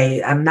like,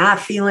 okay, I'm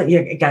not feeling,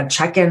 you got to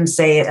check in and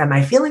say, am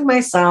I feeling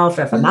myself?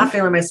 If I'm not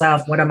feeling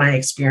myself, what am I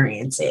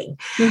experiencing?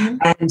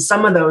 And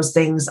some of those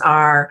things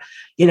are,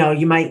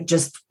 you might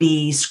just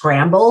be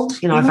scrambled,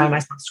 I find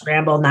myself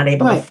scrambled, not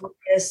able to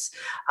focus,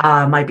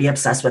 might be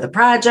obsessed with a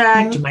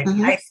project, you might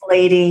be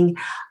isolating,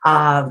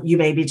 you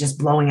may be just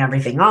blowing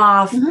everything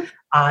off.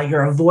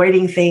 You're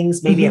avoiding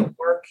things. Maybe at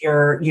work,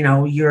 you're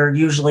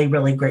usually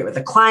really great with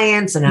the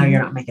clients, and now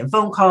you're not making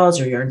phone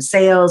calls, or you're in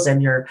sales,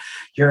 and your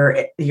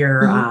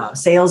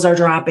sales are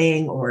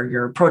dropping, or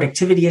your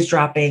productivity is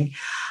dropping.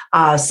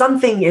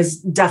 Something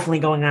is definitely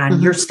going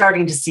on. You're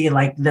starting to see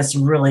like this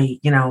really,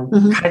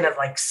 kind of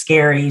like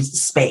scary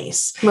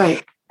space.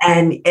 Right.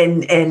 And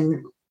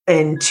in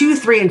 2,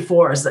 3, and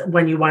 4 is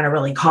when you want to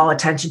really call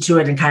attention to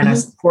it and kind of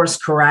course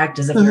correct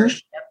as if you're a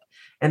ship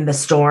in the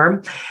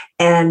storm.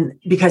 And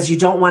because you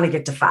don't want to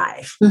get to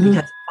 5,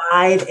 because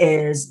 5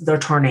 is the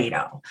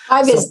tornado.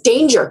 5 is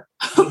danger.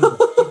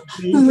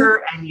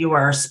 Danger, and you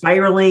are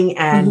spiraling,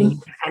 and you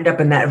can end up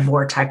in that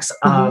vortex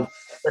of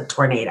the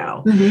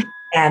tornado.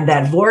 And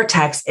that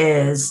vortex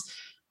is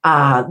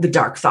the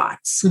dark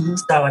thoughts.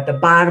 So at the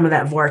bottom of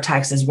that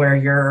vortex is where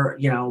you're,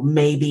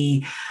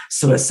 maybe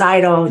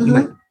suicidal. You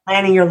might be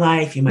planning your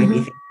life. You might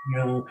be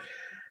thinking,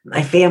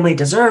 my family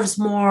deserves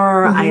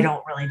more. I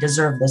don't really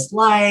deserve this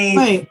life.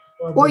 Right.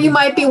 Or you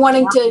might be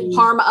wanting to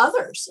harm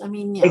others. I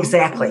mean,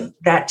 exactly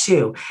that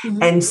too.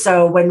 And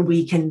so when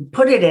we can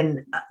put it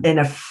in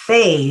a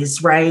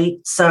phase, right?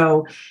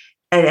 So,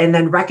 and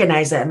then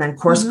recognize it and then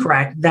course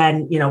correct,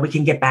 then, we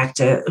can get back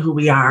to who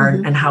we are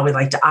and how we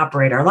like to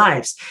operate our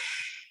lives.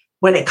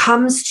 When it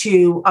comes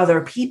to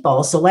other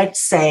people, so let's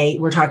say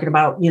we're talking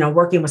about,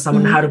 working with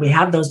someone, how do we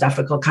have those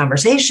difficult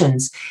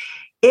conversations?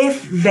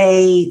 If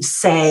they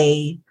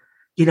say,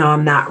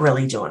 I'm not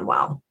really doing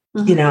well,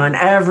 and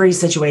every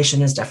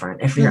situation is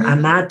different. If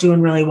I'm not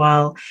doing really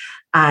well,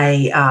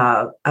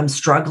 I'm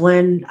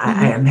struggling,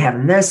 I am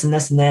having this and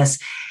this and this.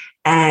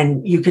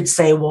 And you could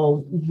say,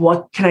 well,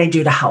 what can I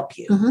do to help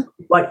you?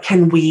 What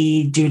can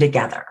we do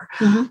together?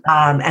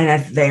 And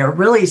if they are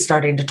really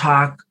starting to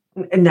talk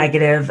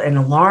negative and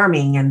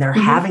alarming, and they're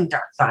having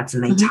dark thoughts,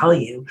 and they tell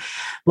you,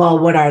 well,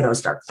 what are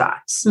those dark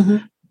thoughts?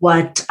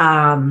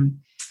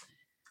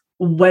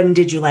 When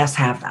did you last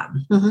have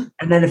them?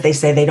 And then if they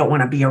say they don't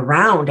want to be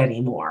around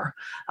anymore,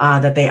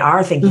 that they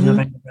are thinking of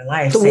ending their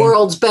life. The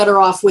world's better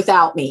off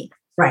without me.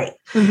 Right.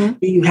 Do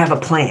you have a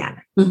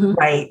plan?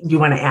 Right. You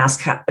want to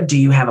ask, do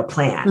you have a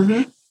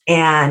plan?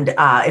 And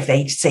if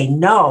they say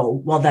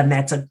no, well, then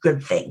that's a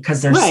good thing,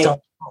 because there's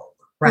still hope,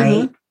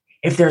 right?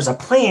 If there's a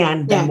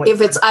plan, then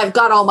if it's, I've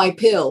got all my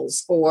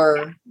pills,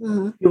 or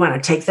you want to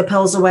take the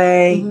pills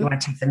away, you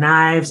want to take the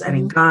knives,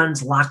 any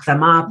guns, lock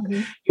them up.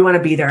 You want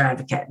to be their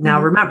advocate.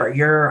 Now, remember,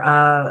 you're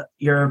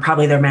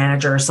probably their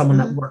manager or someone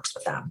that works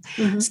with them.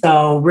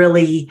 So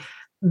really,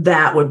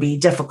 that would be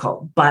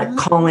difficult, but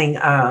calling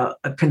a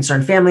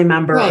concerned family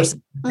member or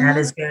something, that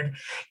is good.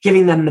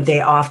 Giving them the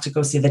day off to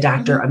go see the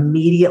doctor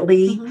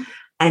immediately.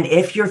 And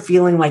if you're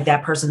feeling like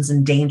that person's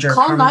in danger,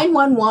 call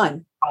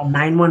 911. Call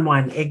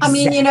 911.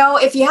 Exactly. I mean,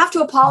 if you have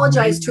to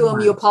apologize to them,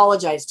 you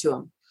apologize to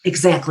them.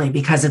 Exactly,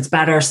 because it's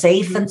better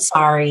safe than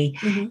sorry.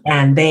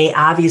 And they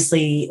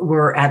obviously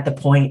were at the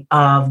point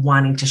of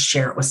wanting to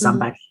share it with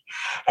somebody.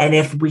 And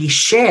if we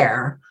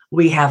share,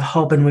 we have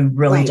hope, and we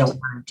really don't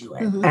want to do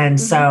it. And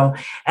so,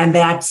 and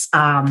that's,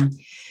 I've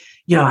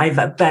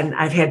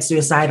had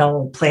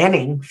suicidal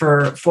planning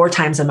for 4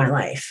 times in my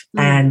life.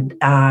 And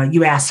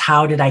you asked,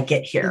 how did I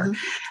get here?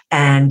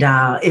 And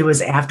it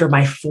was after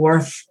my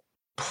 4th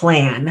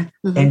plan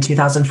in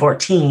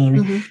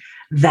 2014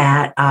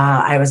 that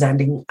I was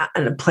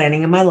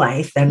planning in my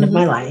life, the end of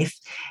my life.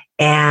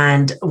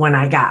 And when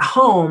I got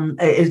home,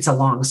 it's a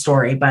long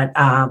story, but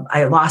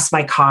I lost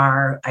my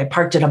car. I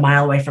parked it a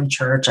mile away from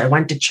church. I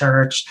went to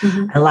church.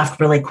 I left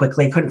really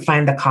quickly, couldn't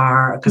find the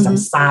car because I'm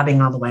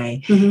sobbing all the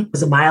way. It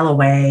was a mile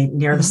away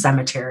near the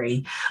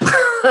cemetery.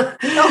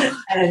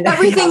 And,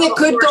 everything that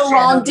could go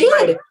wrong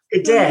did.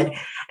 It did.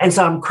 And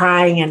so I'm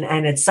crying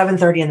and it's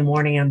 7:30 in the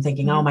morning. And I'm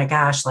thinking, oh my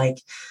gosh, like,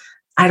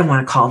 I don't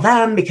want to call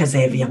them because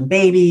they have young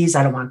babies.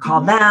 I don't want to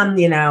call them,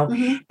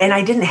 and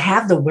I didn't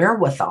have the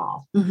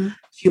wherewithal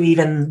to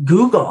even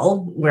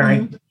Google where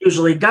I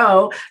usually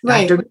go,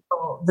 Dr.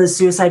 Google, the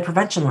suicide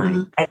prevention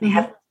line. I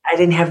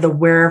didn't have the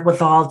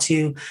wherewithal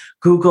to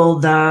Google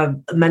the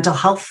mental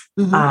health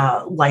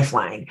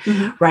lifeline,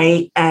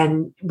 right?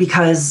 And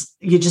because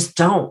you just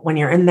don't when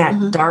you're in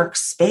that dark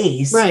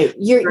space, right?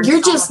 You're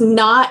just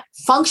not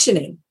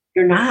functioning.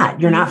 You're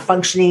not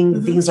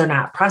functioning. Things are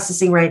not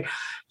processing right.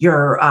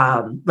 You're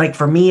like,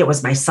 for me, it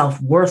was my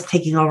self-worth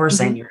taking over,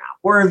 saying you're not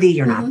worthy,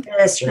 you're not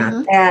this, you're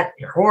not that,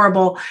 you're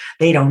horrible.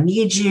 They don't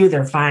need you.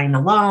 They're fine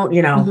alone,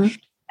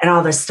 and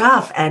all this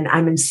stuff. And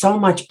I'm in so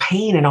much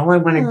pain, and all I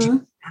want to do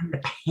is end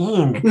the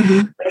pain.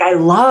 Like, I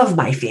love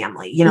my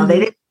family. They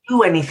didn't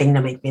do anything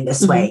to make me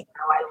this way.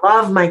 I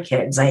love my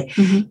kids. I,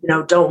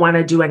 don't want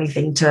to do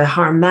anything to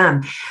harm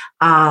them.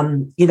 I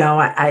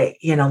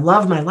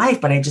love my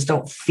life, but I just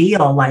don't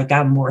feel like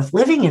I'm worth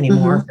living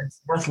anymore. If it's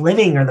worth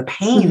living, or the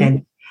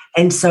pain.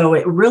 And so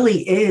it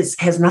really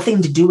has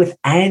nothing to do with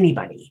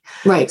anybody.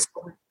 Right. So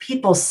when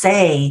people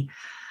say,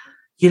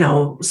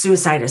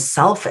 suicide is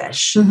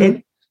selfish.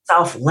 It's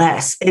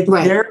selfless.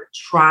 They're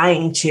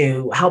trying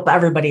to help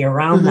everybody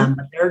around them,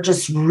 but they're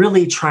just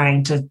really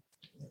trying to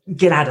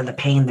get out of the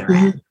pain they're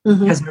in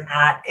because they're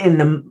not in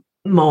the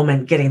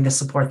moment getting the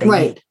support they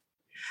need.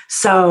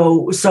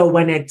 So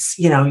when it's,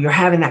 you're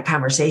having that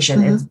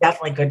conversation, it's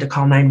definitely good to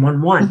call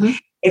 911.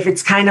 If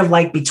it's kind of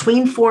like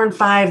between 4 and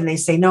 5 and they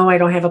say, no, I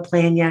don't have a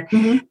plan yet,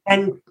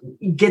 and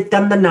get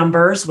them the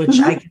numbers, which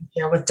I can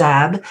share with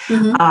Deb.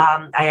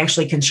 I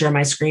actually can share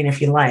my screen if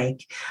you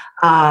like.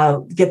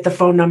 Get the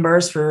phone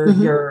numbers for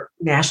your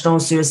National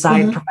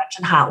Suicide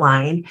Prevention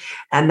Hotline.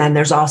 And then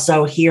there's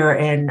also here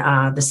in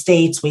the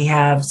States, we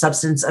have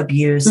Substance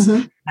Abuse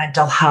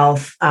Mental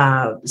Health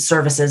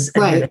Services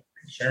Administration,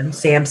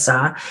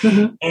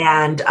 SAMHSA.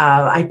 And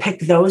I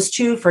picked those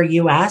two for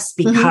US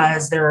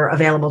because they're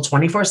available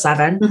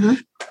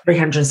 24/7,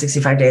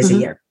 365 days a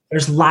year.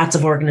 There's lots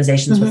of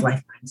organizations with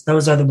lifelines.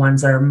 Those are the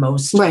ones that are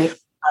most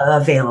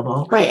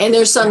available. Right. And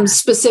there's some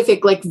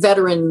specific, like,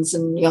 veterans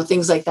and,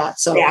 things like that.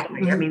 So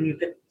exactly. I mean, you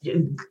could,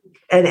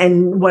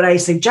 and what I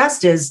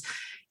suggest is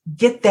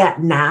get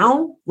that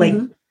now, like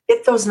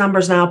get those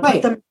numbers now,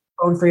 put them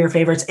phone for your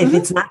favorites. If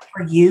it's not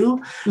for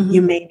you,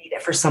 you may need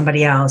it for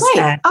somebody else.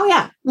 Right.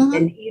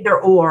 And either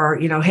or,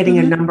 hitting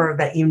a number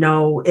that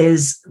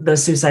is the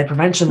suicide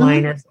prevention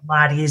line is a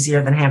lot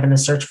easier than having to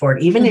search for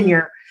it, even in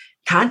your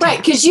contact. Right,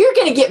 because you're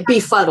going to get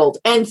befuddled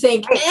and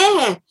think,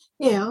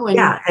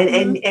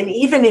 And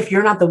even if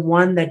you're not the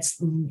one that's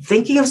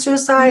thinking of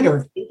suicide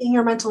or thinking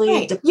you're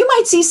mentally, you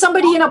might see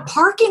somebody in a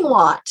parking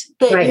lot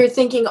that you're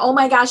thinking, oh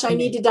my gosh, I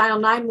need to dial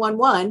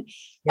 911.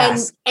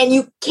 Yes. And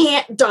you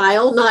can't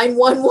dial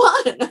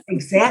 911.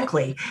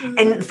 Exactly.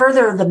 And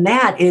further than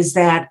that is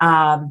that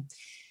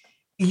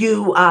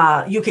you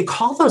could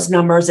call those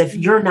numbers if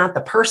you're not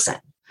the person,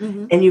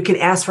 and you can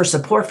ask for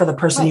support for the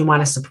person you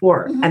want to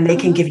support, and they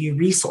can give you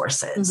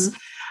resources.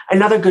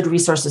 Another good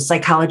resource is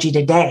Psychology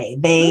Today.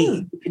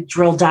 They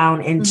drill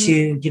down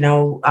into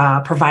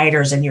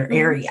providers in your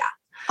area.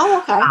 Oh,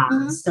 okay.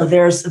 So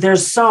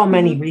there's so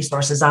many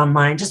resources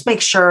online. Just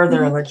make sure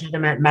they're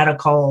legitimate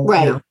medical.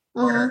 Right.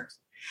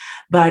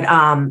 But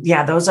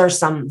those are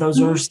some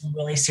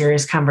really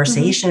serious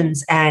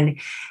conversations. And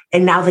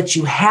now that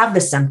you have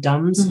the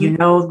symptoms, you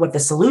know what the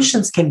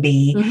solutions can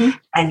be,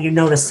 and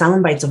the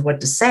sound bites of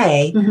what to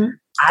say.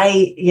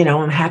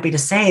 I'm happy to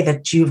say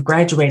that you've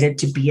graduated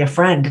to be a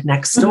friend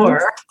next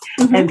door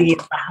and be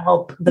able to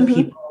help the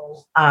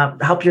people,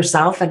 help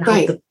yourself, and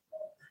help the people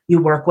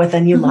you work with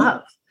and you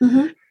love.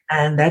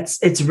 And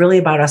it's really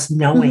about us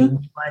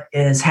knowing what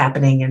is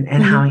happening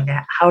and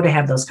how to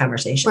have those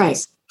conversations.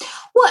 Right.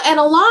 Well, and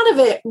a lot of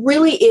it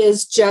really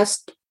is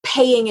just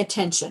paying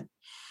attention.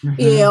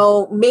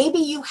 Maybe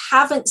you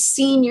haven't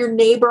seen your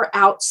neighbor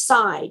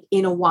outside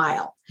in a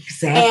while.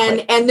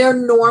 Exactly. And they're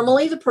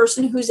normally the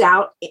person who's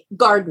out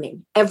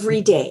gardening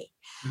every day.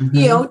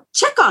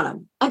 Check on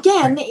them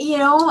again.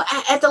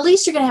 At the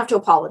least you're going to have to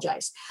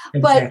apologize.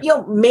 Exactly.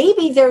 But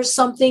maybe there's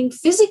something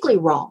physically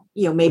wrong.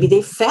 Maybe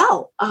they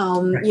fell.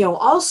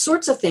 All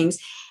sorts of things.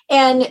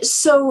 And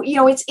so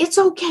it's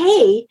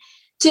okay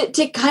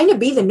to kind of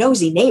be the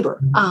nosy neighbor.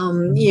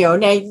 But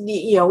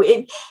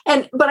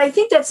I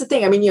think that's the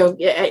thing. I mean,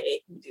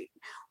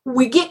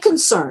 we get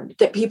concerned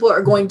that people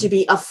are going to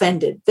be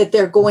offended, that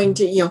they're going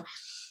to,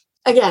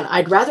 again,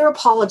 I'd rather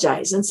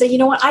apologize and say, you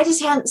know what, I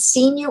just hadn't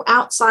seen you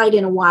outside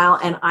in a while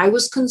and I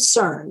was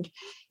concerned,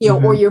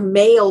 or your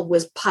mail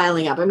was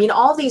piling up. I mean,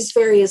 all these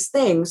various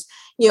things,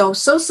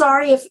 so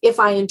sorry if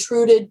I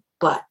intruded,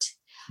 but,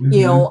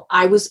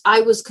 I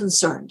was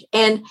concerned.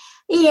 And,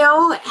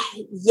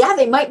 yeah,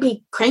 they might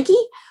be cranky,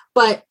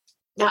 but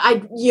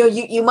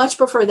you much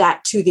prefer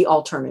that to the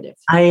alternative.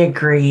 I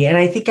agree. And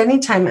I think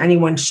anytime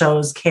anyone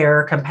shows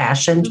care or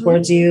compassion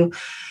towards you,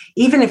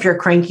 even if you're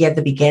cranky at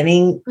the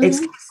beginning, it's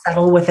going to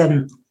settle with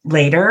them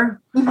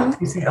later.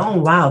 You say,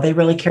 oh, wow, they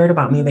really cared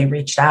about me. They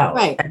reached out.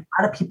 Right. And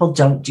a lot of people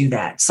don't do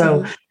that.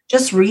 So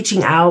just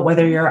reaching out,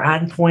 whether you're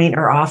on point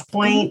or off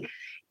point,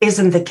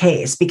 isn't the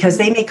case, because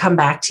they may come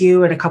back to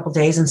you in a couple of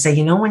days and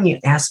say, when you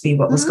asked me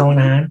what was going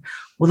on,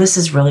 well, this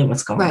is really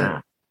what's going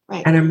on.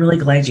 Right. And I'm really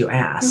glad you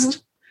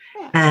asked.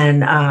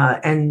 And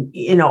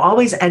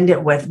always end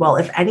it with, well,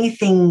 if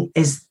anything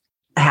is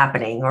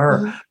happening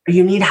or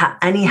you need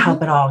any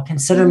help at all,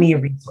 consider me a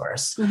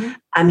resource.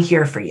 I'm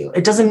here for you.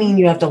 It doesn't mean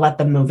you have to let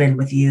them move in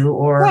with you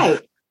or,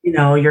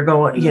 you're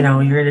going, you're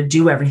going to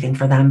do everything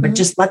for them, but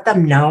just let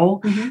them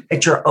know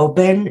that you're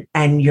open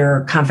and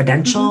you're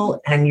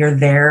confidential and you're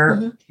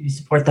there to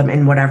support them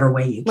in whatever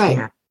way you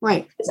can.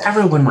 Right. Because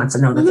everyone wants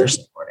to know that they're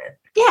supported.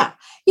 Yeah.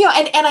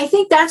 And I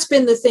think that's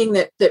been the thing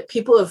that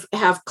people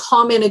have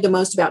commented the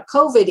most about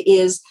COVID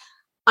is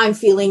I'm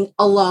feeling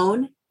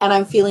alone and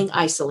I'm feeling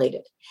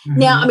isolated.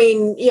 Now, I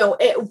mean,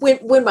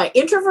 when my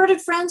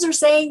introverted friends are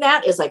saying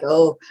that, it's like,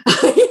 oh,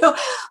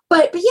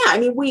 but yeah, I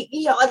mean,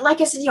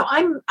 like I said,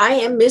 I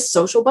am Miss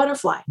Social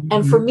Butterfly.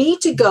 And for me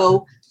to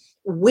go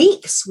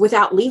weeks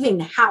without leaving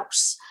the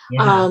house.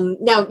 Now,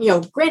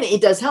 granted,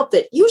 it does help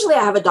that usually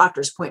I have a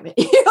doctor's appointment,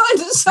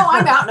 so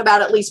I'm out and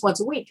about at least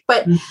once a week.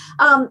 But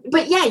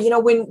yeah,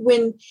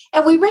 when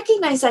we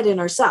recognize that in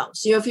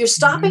ourselves, if you're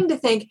stopping to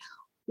think,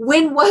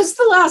 when was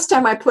the last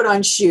time I put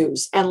on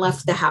shoes and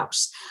left the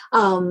house?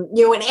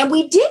 And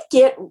we did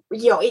get,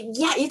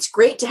 it's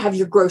great to have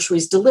your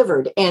groceries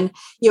delivered and,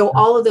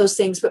 all of those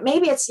things, but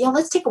maybe it's,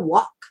 let's take a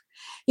walk.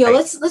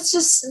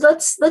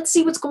 Let's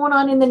see what's going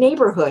on in the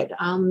neighborhood.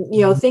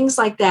 Things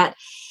like that.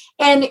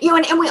 And,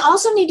 and we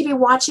also need to be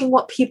watching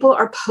what people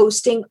are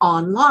posting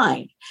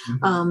online.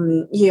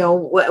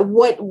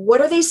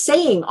 What are they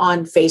saying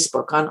on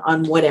Facebook,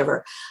 on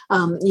whatever,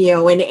 and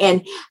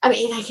I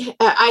mean,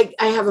 I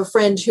have a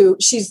friend who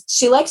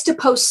she likes to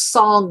post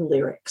song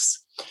lyrics.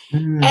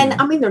 And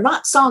I mean, they're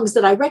not songs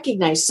that I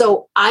recognize.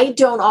 So I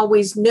don't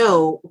always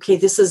know, okay,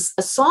 this is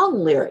a song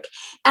lyric.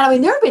 And I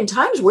mean, there have been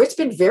times where it's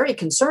been very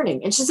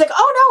concerning. And she's like,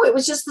 oh no, it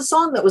was just the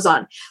song that was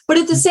on. But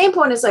at the same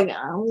point, it's like,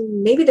 oh,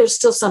 maybe there's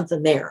still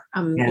something there.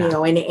 But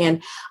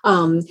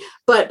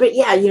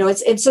yeah,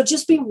 and so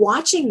just be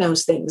watching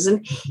those things.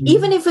 And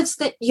even if it's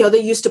that, they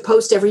used to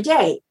post every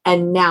day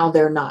and now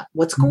they're not,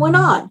 what's going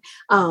on?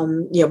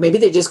 Maybe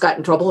they just got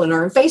in trouble and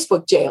are in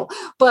Facebook jail,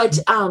 but,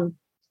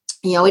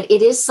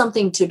 it is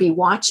something to be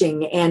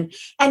watching. And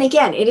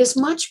again, it is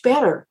much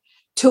better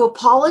to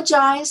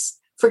apologize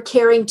for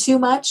caring too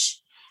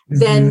much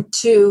than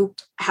to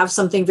have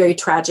something very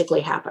tragically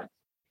happen.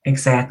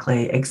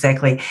 Exactly.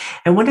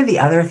 And one of the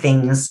other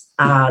things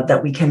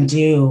that we can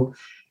do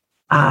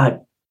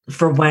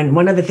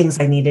one of the things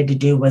I needed to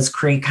do was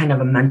create kind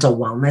of a mental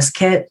wellness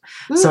kit.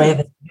 So I have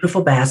a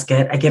beautiful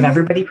basket. I give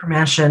everybody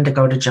permission to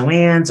go to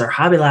Joann's or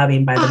Hobby Lobby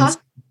and buy them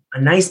a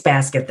nice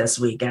basket this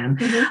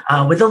weekend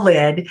with a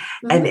lid.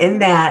 And in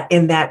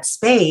that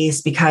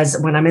space, because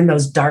when I'm in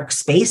those dark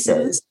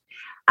spaces,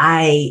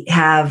 I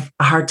have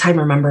a hard time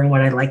remembering what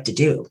I like to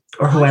do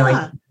or who I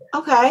like to do.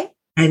 Okay.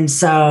 And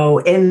so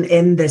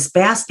in this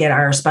basket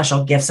are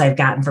special gifts I've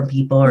gotten from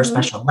people or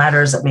special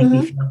letters that make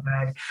me feel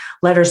good,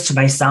 letters to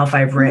myself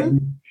I've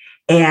written.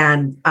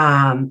 And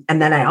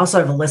then I also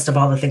have a list of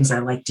all the things I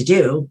like to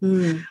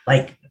do,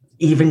 like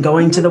even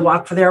going to the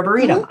walk for the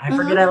Arboretum. I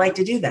forget I like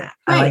to do that.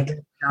 Right. I like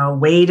to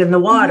wade in the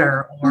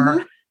water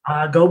or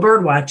go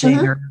bird watching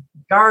or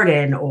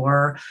garden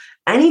or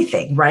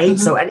anything, right?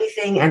 So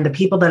anything, and the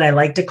people that I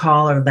like to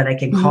call or that I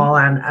can call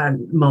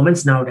on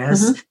moment's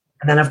notice.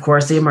 And then, of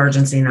course, the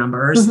emergency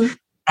numbers.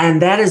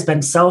 And that has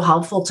been so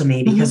helpful to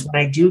me because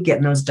when I do get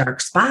in those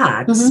dark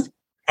spots,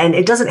 and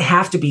it doesn't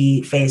have to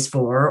be phase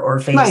 4 or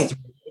phase 3,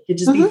 it could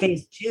just be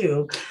phase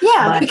 2.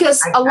 Yeah,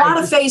 because a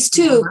lot of phase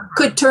 2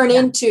 could turn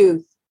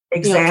into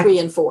 3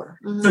 and 4.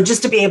 So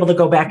just to be able to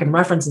go back and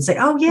reference and say,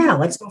 oh yeah,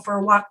 let's go for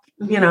a walk,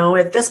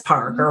 at this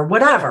park or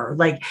whatever.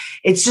 Like,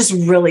 it's just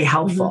really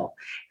helpful.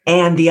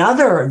 And the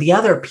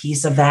other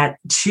piece of that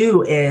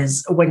too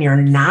is when you're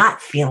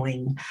not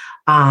feeling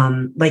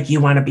like you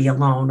want to be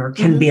alone or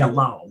can be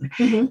alone,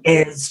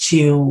 is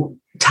to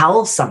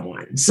tell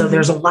someone. So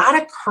there's a lot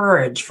of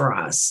courage for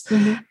us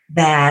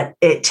that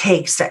it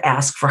takes to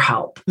ask for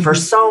help. For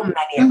so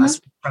many of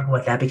us, we struggle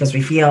with that because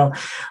we feel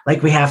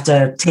like we have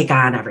to take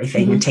on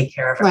everything and take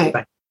care of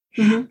everybody.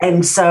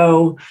 And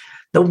so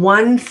the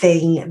one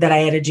thing that I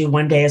had to do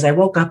one day is I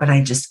woke up and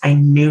I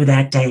knew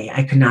that day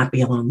I could not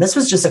be alone. This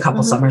was just a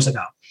couple summers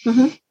ago.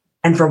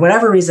 And for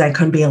whatever reason, I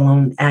couldn't be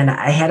alone. And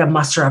I had to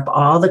muster up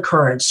all the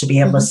courage to be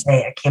able to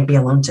say, I can't be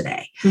alone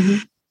today.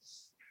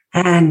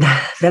 And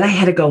then I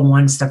had to go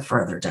one step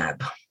further,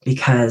 Deb,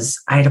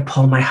 because I had to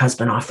pull my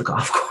husband off the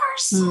golf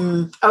course.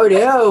 Oh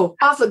no,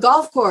 off the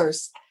golf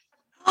course.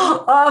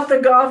 Off the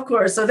golf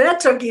course. So that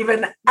took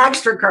even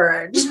extra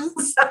courage.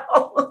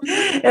 So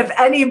if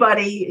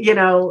anybody,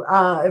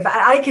 if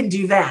I can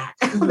do that,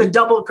 the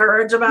double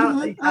courage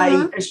amount,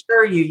 I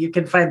assure you, you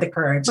can find the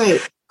courage.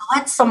 Right.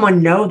 Let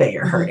someone know that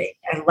you're hurting,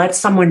 and let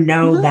someone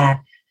know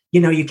that,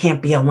 you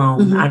can't be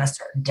alone on a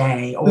certain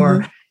day,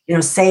 or,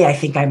 say, I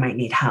think I might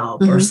need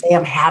help, or say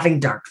I'm having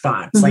dark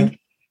thoughts. Like,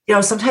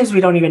 sometimes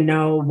we don't even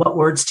know what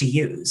words to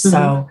use.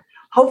 So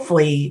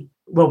hopefully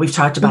what we've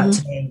talked about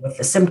today with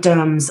the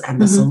symptoms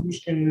and the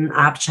solution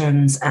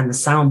options and the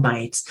sound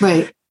bites,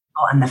 right,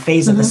 and the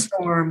phase of the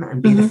storm,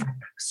 and be the friend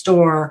next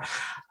door.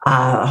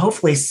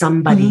 Hopefully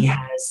somebody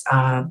has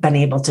been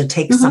able to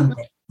take some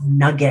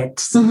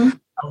nuggets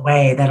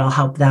away that'll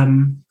help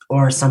them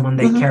or someone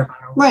they care about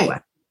or work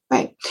with.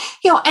 Right.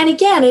 And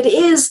again, it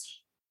is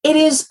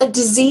a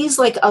disease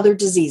like other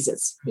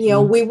diseases.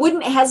 We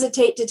wouldn't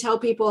hesitate to tell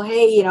people,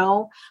 hey,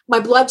 my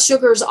blood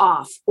sugar's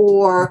off,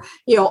 or,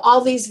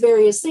 all these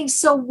various things.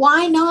 So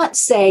why not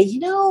say,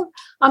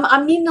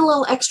 I'm needing a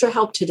little extra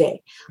help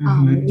today.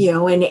 And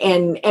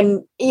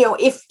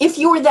if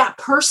you're that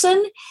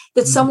person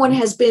that someone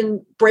has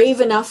been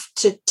brave enough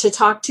to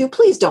talk to,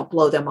 please don't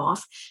blow them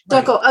off.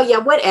 Don't go, oh yeah,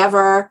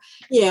 whatever,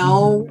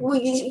 go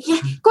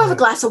have a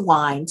glass of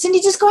wine.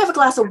 Cindy, just go have a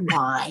glass of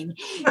wine,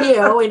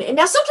 and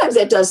now sometimes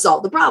that does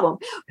solve the problem.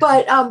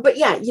 But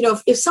yeah,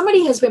 if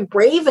somebody has been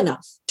brave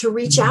enough to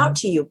reach out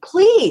to you,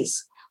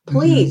 please,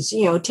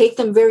 take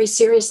them very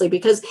seriously,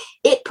 because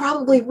it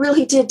probably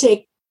really did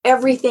take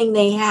everything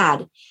they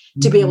had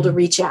to be able to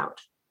reach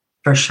out.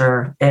 For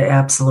sure.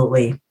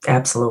 Absolutely.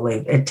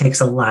 It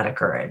takes a lot of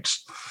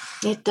courage.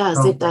 It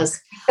does. It does.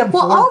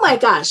 Well, oh my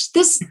gosh,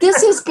 it's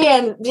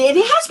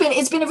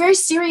been a very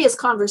serious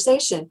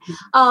conversation.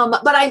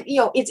 But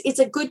it's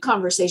a good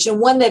conversation,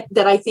 one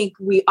that I think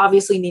we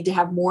obviously need to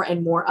have more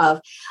and more of.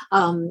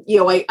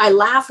 I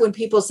laugh when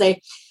people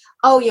say,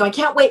 oh, I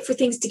can't wait for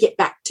things to get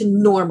back to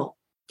normal.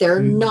 They're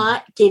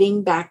not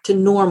getting back to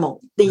normal.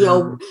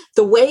 The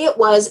way it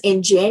was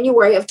in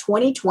January of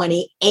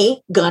 2020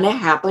 ain't gonna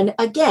happen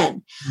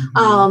again.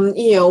 I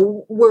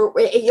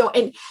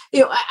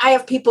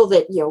have people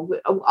that,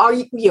 are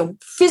you,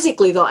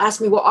 physically, they'll ask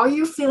me, well, are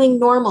you feeling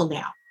normal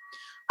now?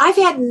 I've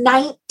had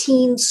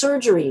 19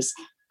 surgeries.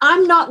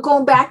 I'm not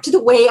going back to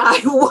the way I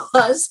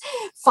was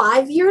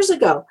 5 years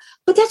ago,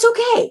 but that's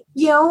okay.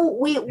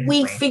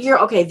 We figure,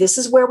 okay, this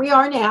is where we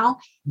are now.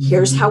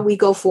 Here's how we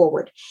go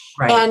forward.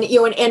 Right. And,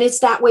 and it's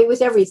that way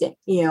with everything,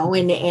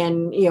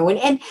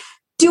 and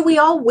do we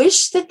all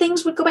wish that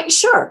things would go back?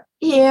 Sure.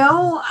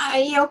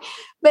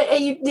 But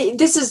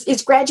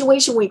it's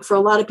graduation week for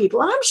a lot of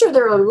people. And I'm sure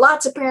there are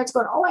lots of parents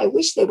going, oh, I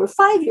wish they were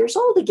 5 years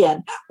old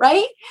again.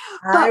 Right.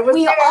 But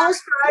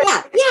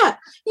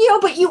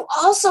but you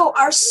also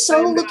are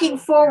so looking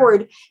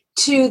forward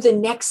to the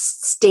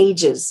next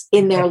stages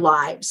in their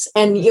lives.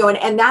 And,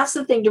 and that's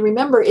the thing to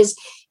remember is,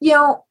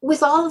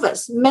 with all of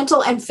us,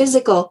 mental and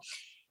physical,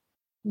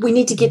 we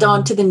need to get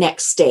on to the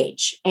next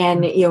stage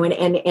and,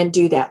 and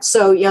do that.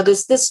 So,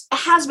 this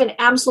has been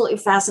absolutely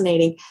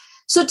fascinating.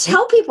 So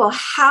tell people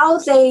how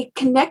they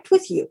connect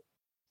with you.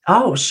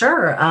 Oh,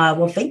 sure.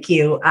 Well, thank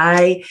you.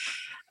 My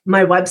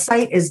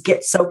website is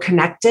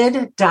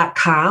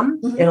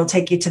getsoconnected.com. It'll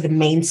take you to the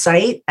main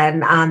site.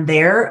 And on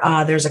there,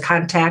 there's a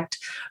contact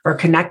or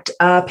connect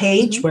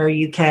page where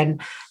you can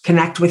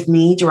connect with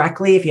me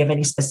directly if you have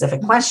any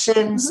specific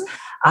questions.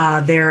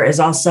 There is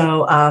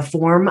also a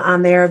form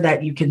on there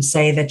that you can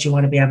say that you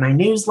want to be on my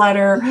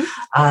newsletter.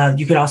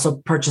 You could also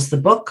purchase the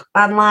book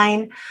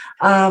online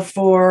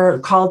for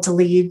Called to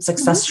Lead,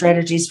 Success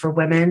Strategies for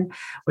Women,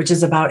 which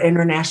is about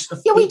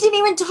international. Yeah, we didn't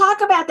even talk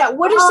about that.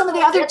 What are some of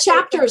the other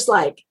chapters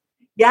like?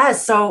 Yeah,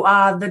 so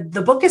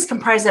the book is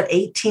comprised of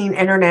 18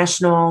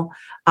 international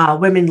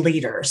women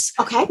leaders.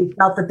 Okay. Who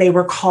felt that they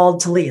were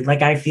called to lead.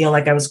 Like I feel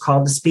like I was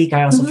called to speak.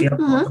 I also feel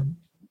called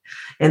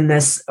in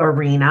this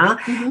arena.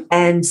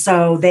 And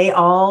so they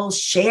all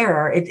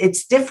share.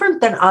 It's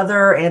different than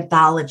other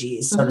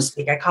anthologies, so to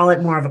speak. I call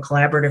it more of a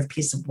collaborative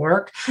piece of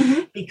work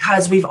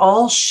because we've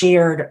all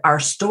shared our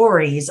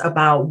stories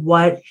about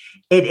what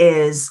it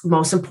is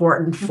most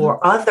important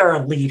for other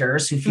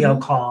leaders who feel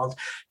called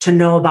to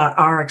know about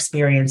our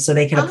experience so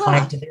they can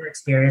apply it to their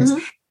experience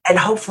and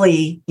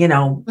hopefully,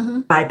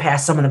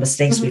 bypass some of the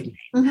mistakes we've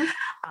made.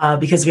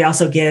 Because we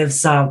also give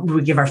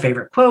our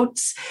favorite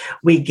quotes,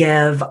 we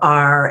give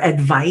our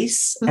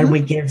advice, and we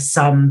give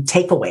some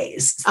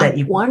takeaways that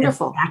you can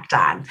act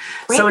on.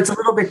 Great. So it's a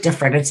little bit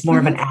different. It's more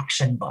of an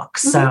action book.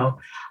 So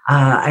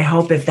I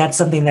hope if that's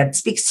something that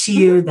speaks to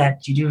you,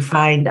 that you do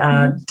find,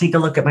 take a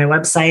look at my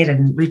website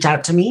and reach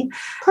out to me.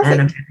 Perfect.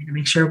 And I'm happy to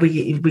make sure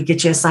we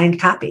get you a signed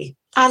copy.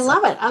 I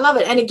love it.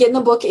 And again,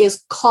 the book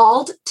is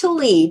Called to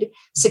Lead,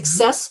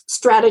 Success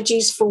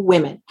Strategies for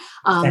Women.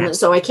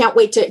 So I can't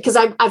wait because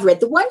I've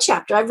read the one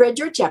chapter, I've read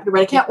your chapter,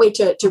 but I can't wait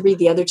to read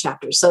the other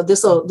chapters. So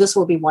this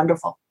will be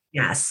wonderful.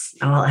 Yes.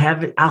 I'll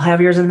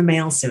have yours in the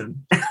mail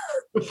soon. I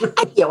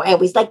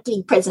always like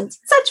getting presents.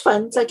 Such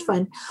fun.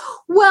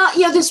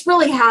 Well, this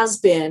really has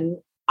been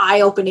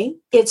eye-opening.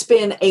 It's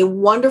been a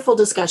wonderful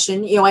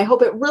discussion. I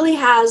hope it really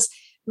has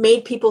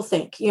made people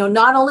think,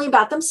 not only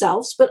about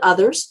themselves, but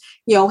others.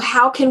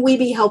 How can we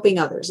be helping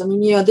others? I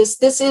mean,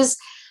 this is,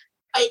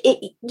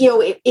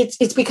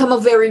 it's become a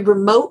very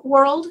remote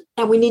world,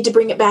 and we need to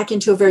bring it back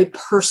into a very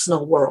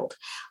personal world.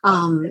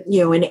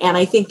 And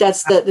I think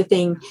that's the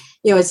thing,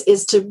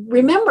 is to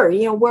remember,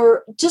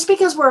 we're just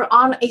because we're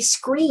on a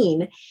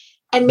screen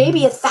and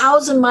maybe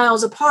 1,000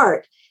 miles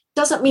apart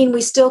doesn't mean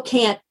we still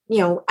can't,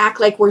 act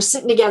like we're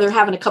sitting together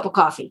having a cup of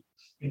coffee.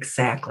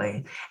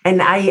 Exactly.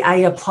 And I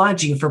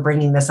applaud you for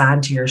bringing this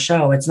onto your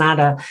show. It's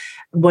not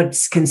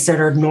what's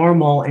considered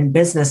normal in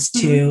business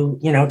to,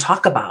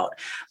 talk about,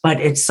 but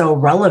it's so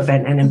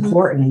relevant and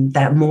important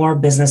that more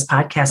business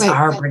podcasts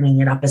are bringing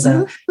it up as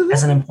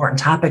as an important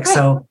topic. Right.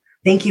 So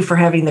thank you for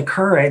having the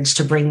courage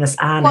to bring this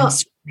on. Well,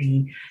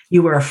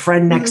 you were a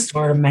friend next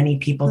door to many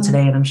people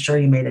today, and I'm sure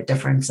you made a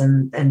difference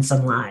in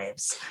some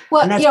lives.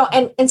 Well,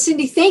 and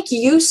Cindy, thank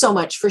you so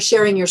much for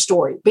sharing your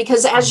story,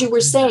 because as you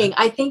were saying,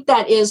 I think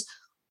that is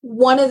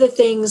one of the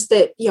things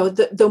that,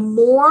 the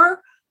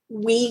more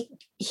we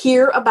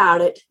hear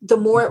about it, the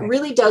more it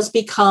really does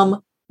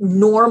become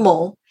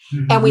normal.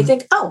 And we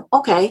think, oh,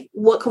 okay,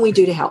 what can we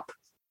do to help?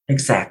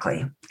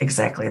 Exactly.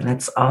 And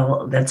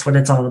that's what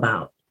it's all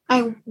about.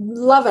 I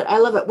love it.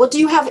 Well, do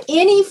you have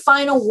any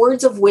final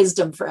words of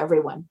wisdom for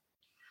everyone?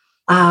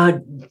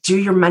 Do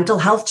your mental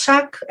health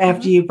check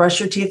after you brush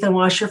your teeth and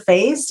wash your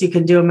face. You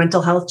can do a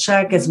mental health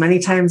check as many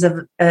times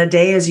a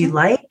day as you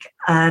like,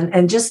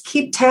 and just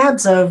keep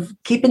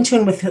in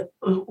tune with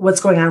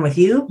what's going on with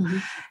you,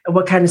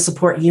 what kind of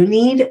support you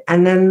need,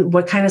 and then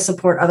what kind of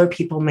support other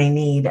people may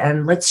need.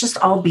 And let's just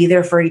all be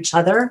there for each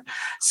other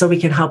so we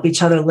can help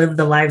each other live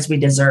the lives we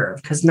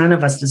deserve, because none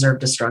of us deserve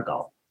to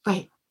struggle.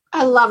 Right.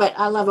 I love it.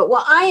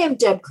 Well, I am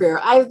Deb Creer.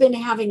 I've been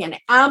having an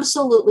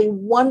absolutely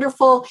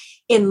wonderful,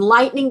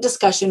 enlightening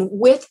discussion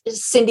with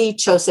Cindy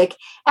Tschosik.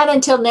 And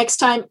until next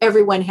time,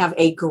 everyone have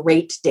a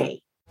great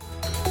day.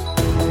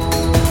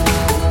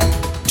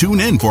 Tune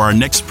in for our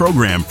next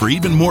program for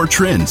even more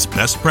trends,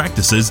 best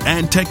practices,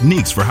 and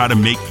techniques for how to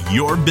make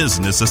your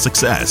business a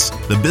success.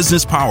 The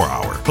Business Power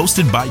Hour,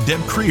 hosted by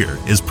Deb Creer,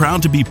 is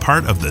proud to be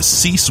part of the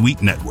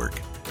C-Suite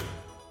Network.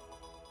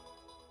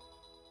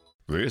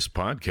 This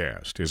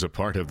podcast is a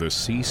part of the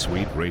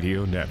C-Suite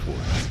Radio Network.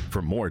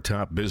 For more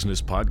top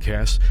business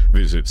podcasts,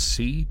 visit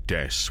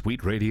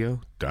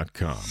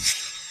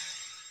c-suiteradio.com.